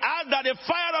 I ask that the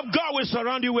fire of God will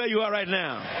surround you where you are right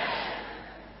now.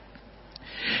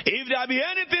 If there be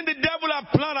anything the devil have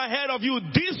planned ahead of you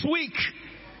this week,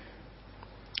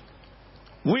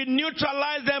 we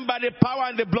neutralize them by the power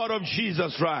and the blood of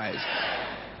Jesus Christ.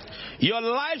 Your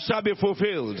life shall be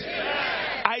fulfilled.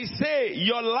 I say,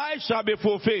 your life shall be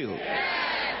fulfilled.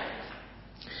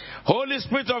 Holy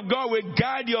Spirit of God will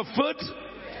guide your foot.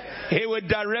 He will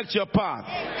direct your path.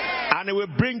 And it will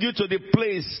bring you to the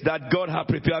place that God has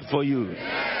prepared for you.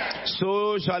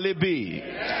 So shall it be.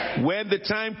 When the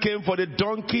time came for the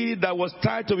donkey that was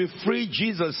tied to be free,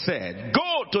 Jesus said,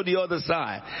 go to the other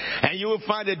side, and you will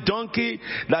find a donkey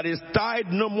that is tied,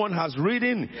 no one has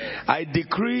ridden. I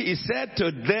decree, he said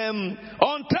to them,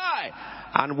 untie.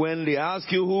 And when they ask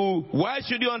you why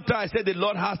should you untie? I said, the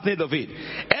Lord has need of it.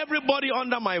 Everybody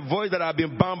under my voice that have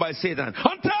been bound by Satan,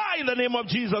 untie in the name of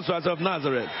Jesus Christ of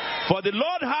Nazareth. For the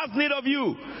Lord has need of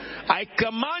you. I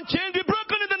command chains be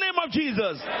broken in the name of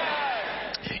Jesus.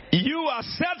 You are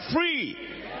set free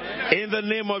in the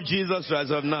name of Jesus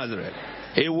Christ of Nazareth.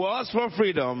 It was for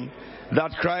freedom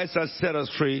that Christ has set us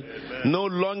free, no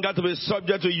longer to be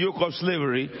subject to yoke of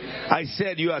slavery. I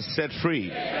said you are set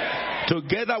free.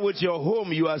 Together with your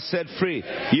home, you are set free.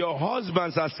 Your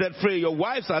husbands are set free. Your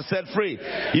wives are set free.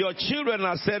 Your children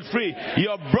are set free.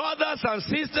 Your brothers and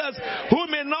sisters who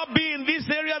may not be in this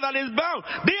area that is bound,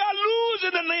 they are loose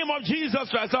in the name of Jesus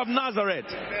Christ of Nazareth.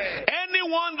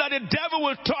 Anyone that the devil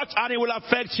will touch and it will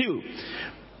affect you,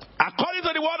 according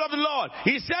to the word of the Lord,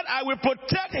 he said, I will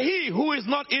protect he who is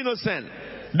not innocent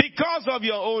because of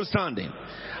your own standing.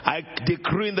 I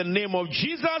decree in the name of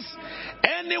Jesus,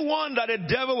 anyone that the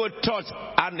devil will touch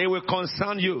and it will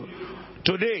concern you,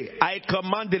 today I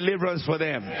command deliverance for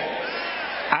them.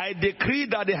 I decree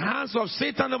that the hands of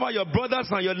Satan over your brothers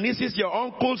and your nieces, your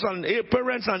uncles and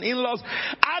parents and in-laws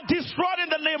are destroyed in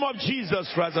the name of Jesus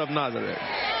Christ of Nazareth.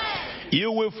 You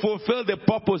will fulfill the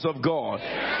purpose of God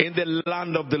in the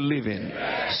land of the living.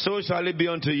 So shall it be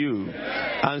unto you.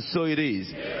 And so it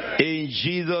is. In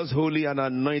Jesus' holy and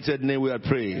anointed name we are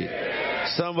praying.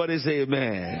 Somebody say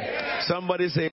amen. Somebody say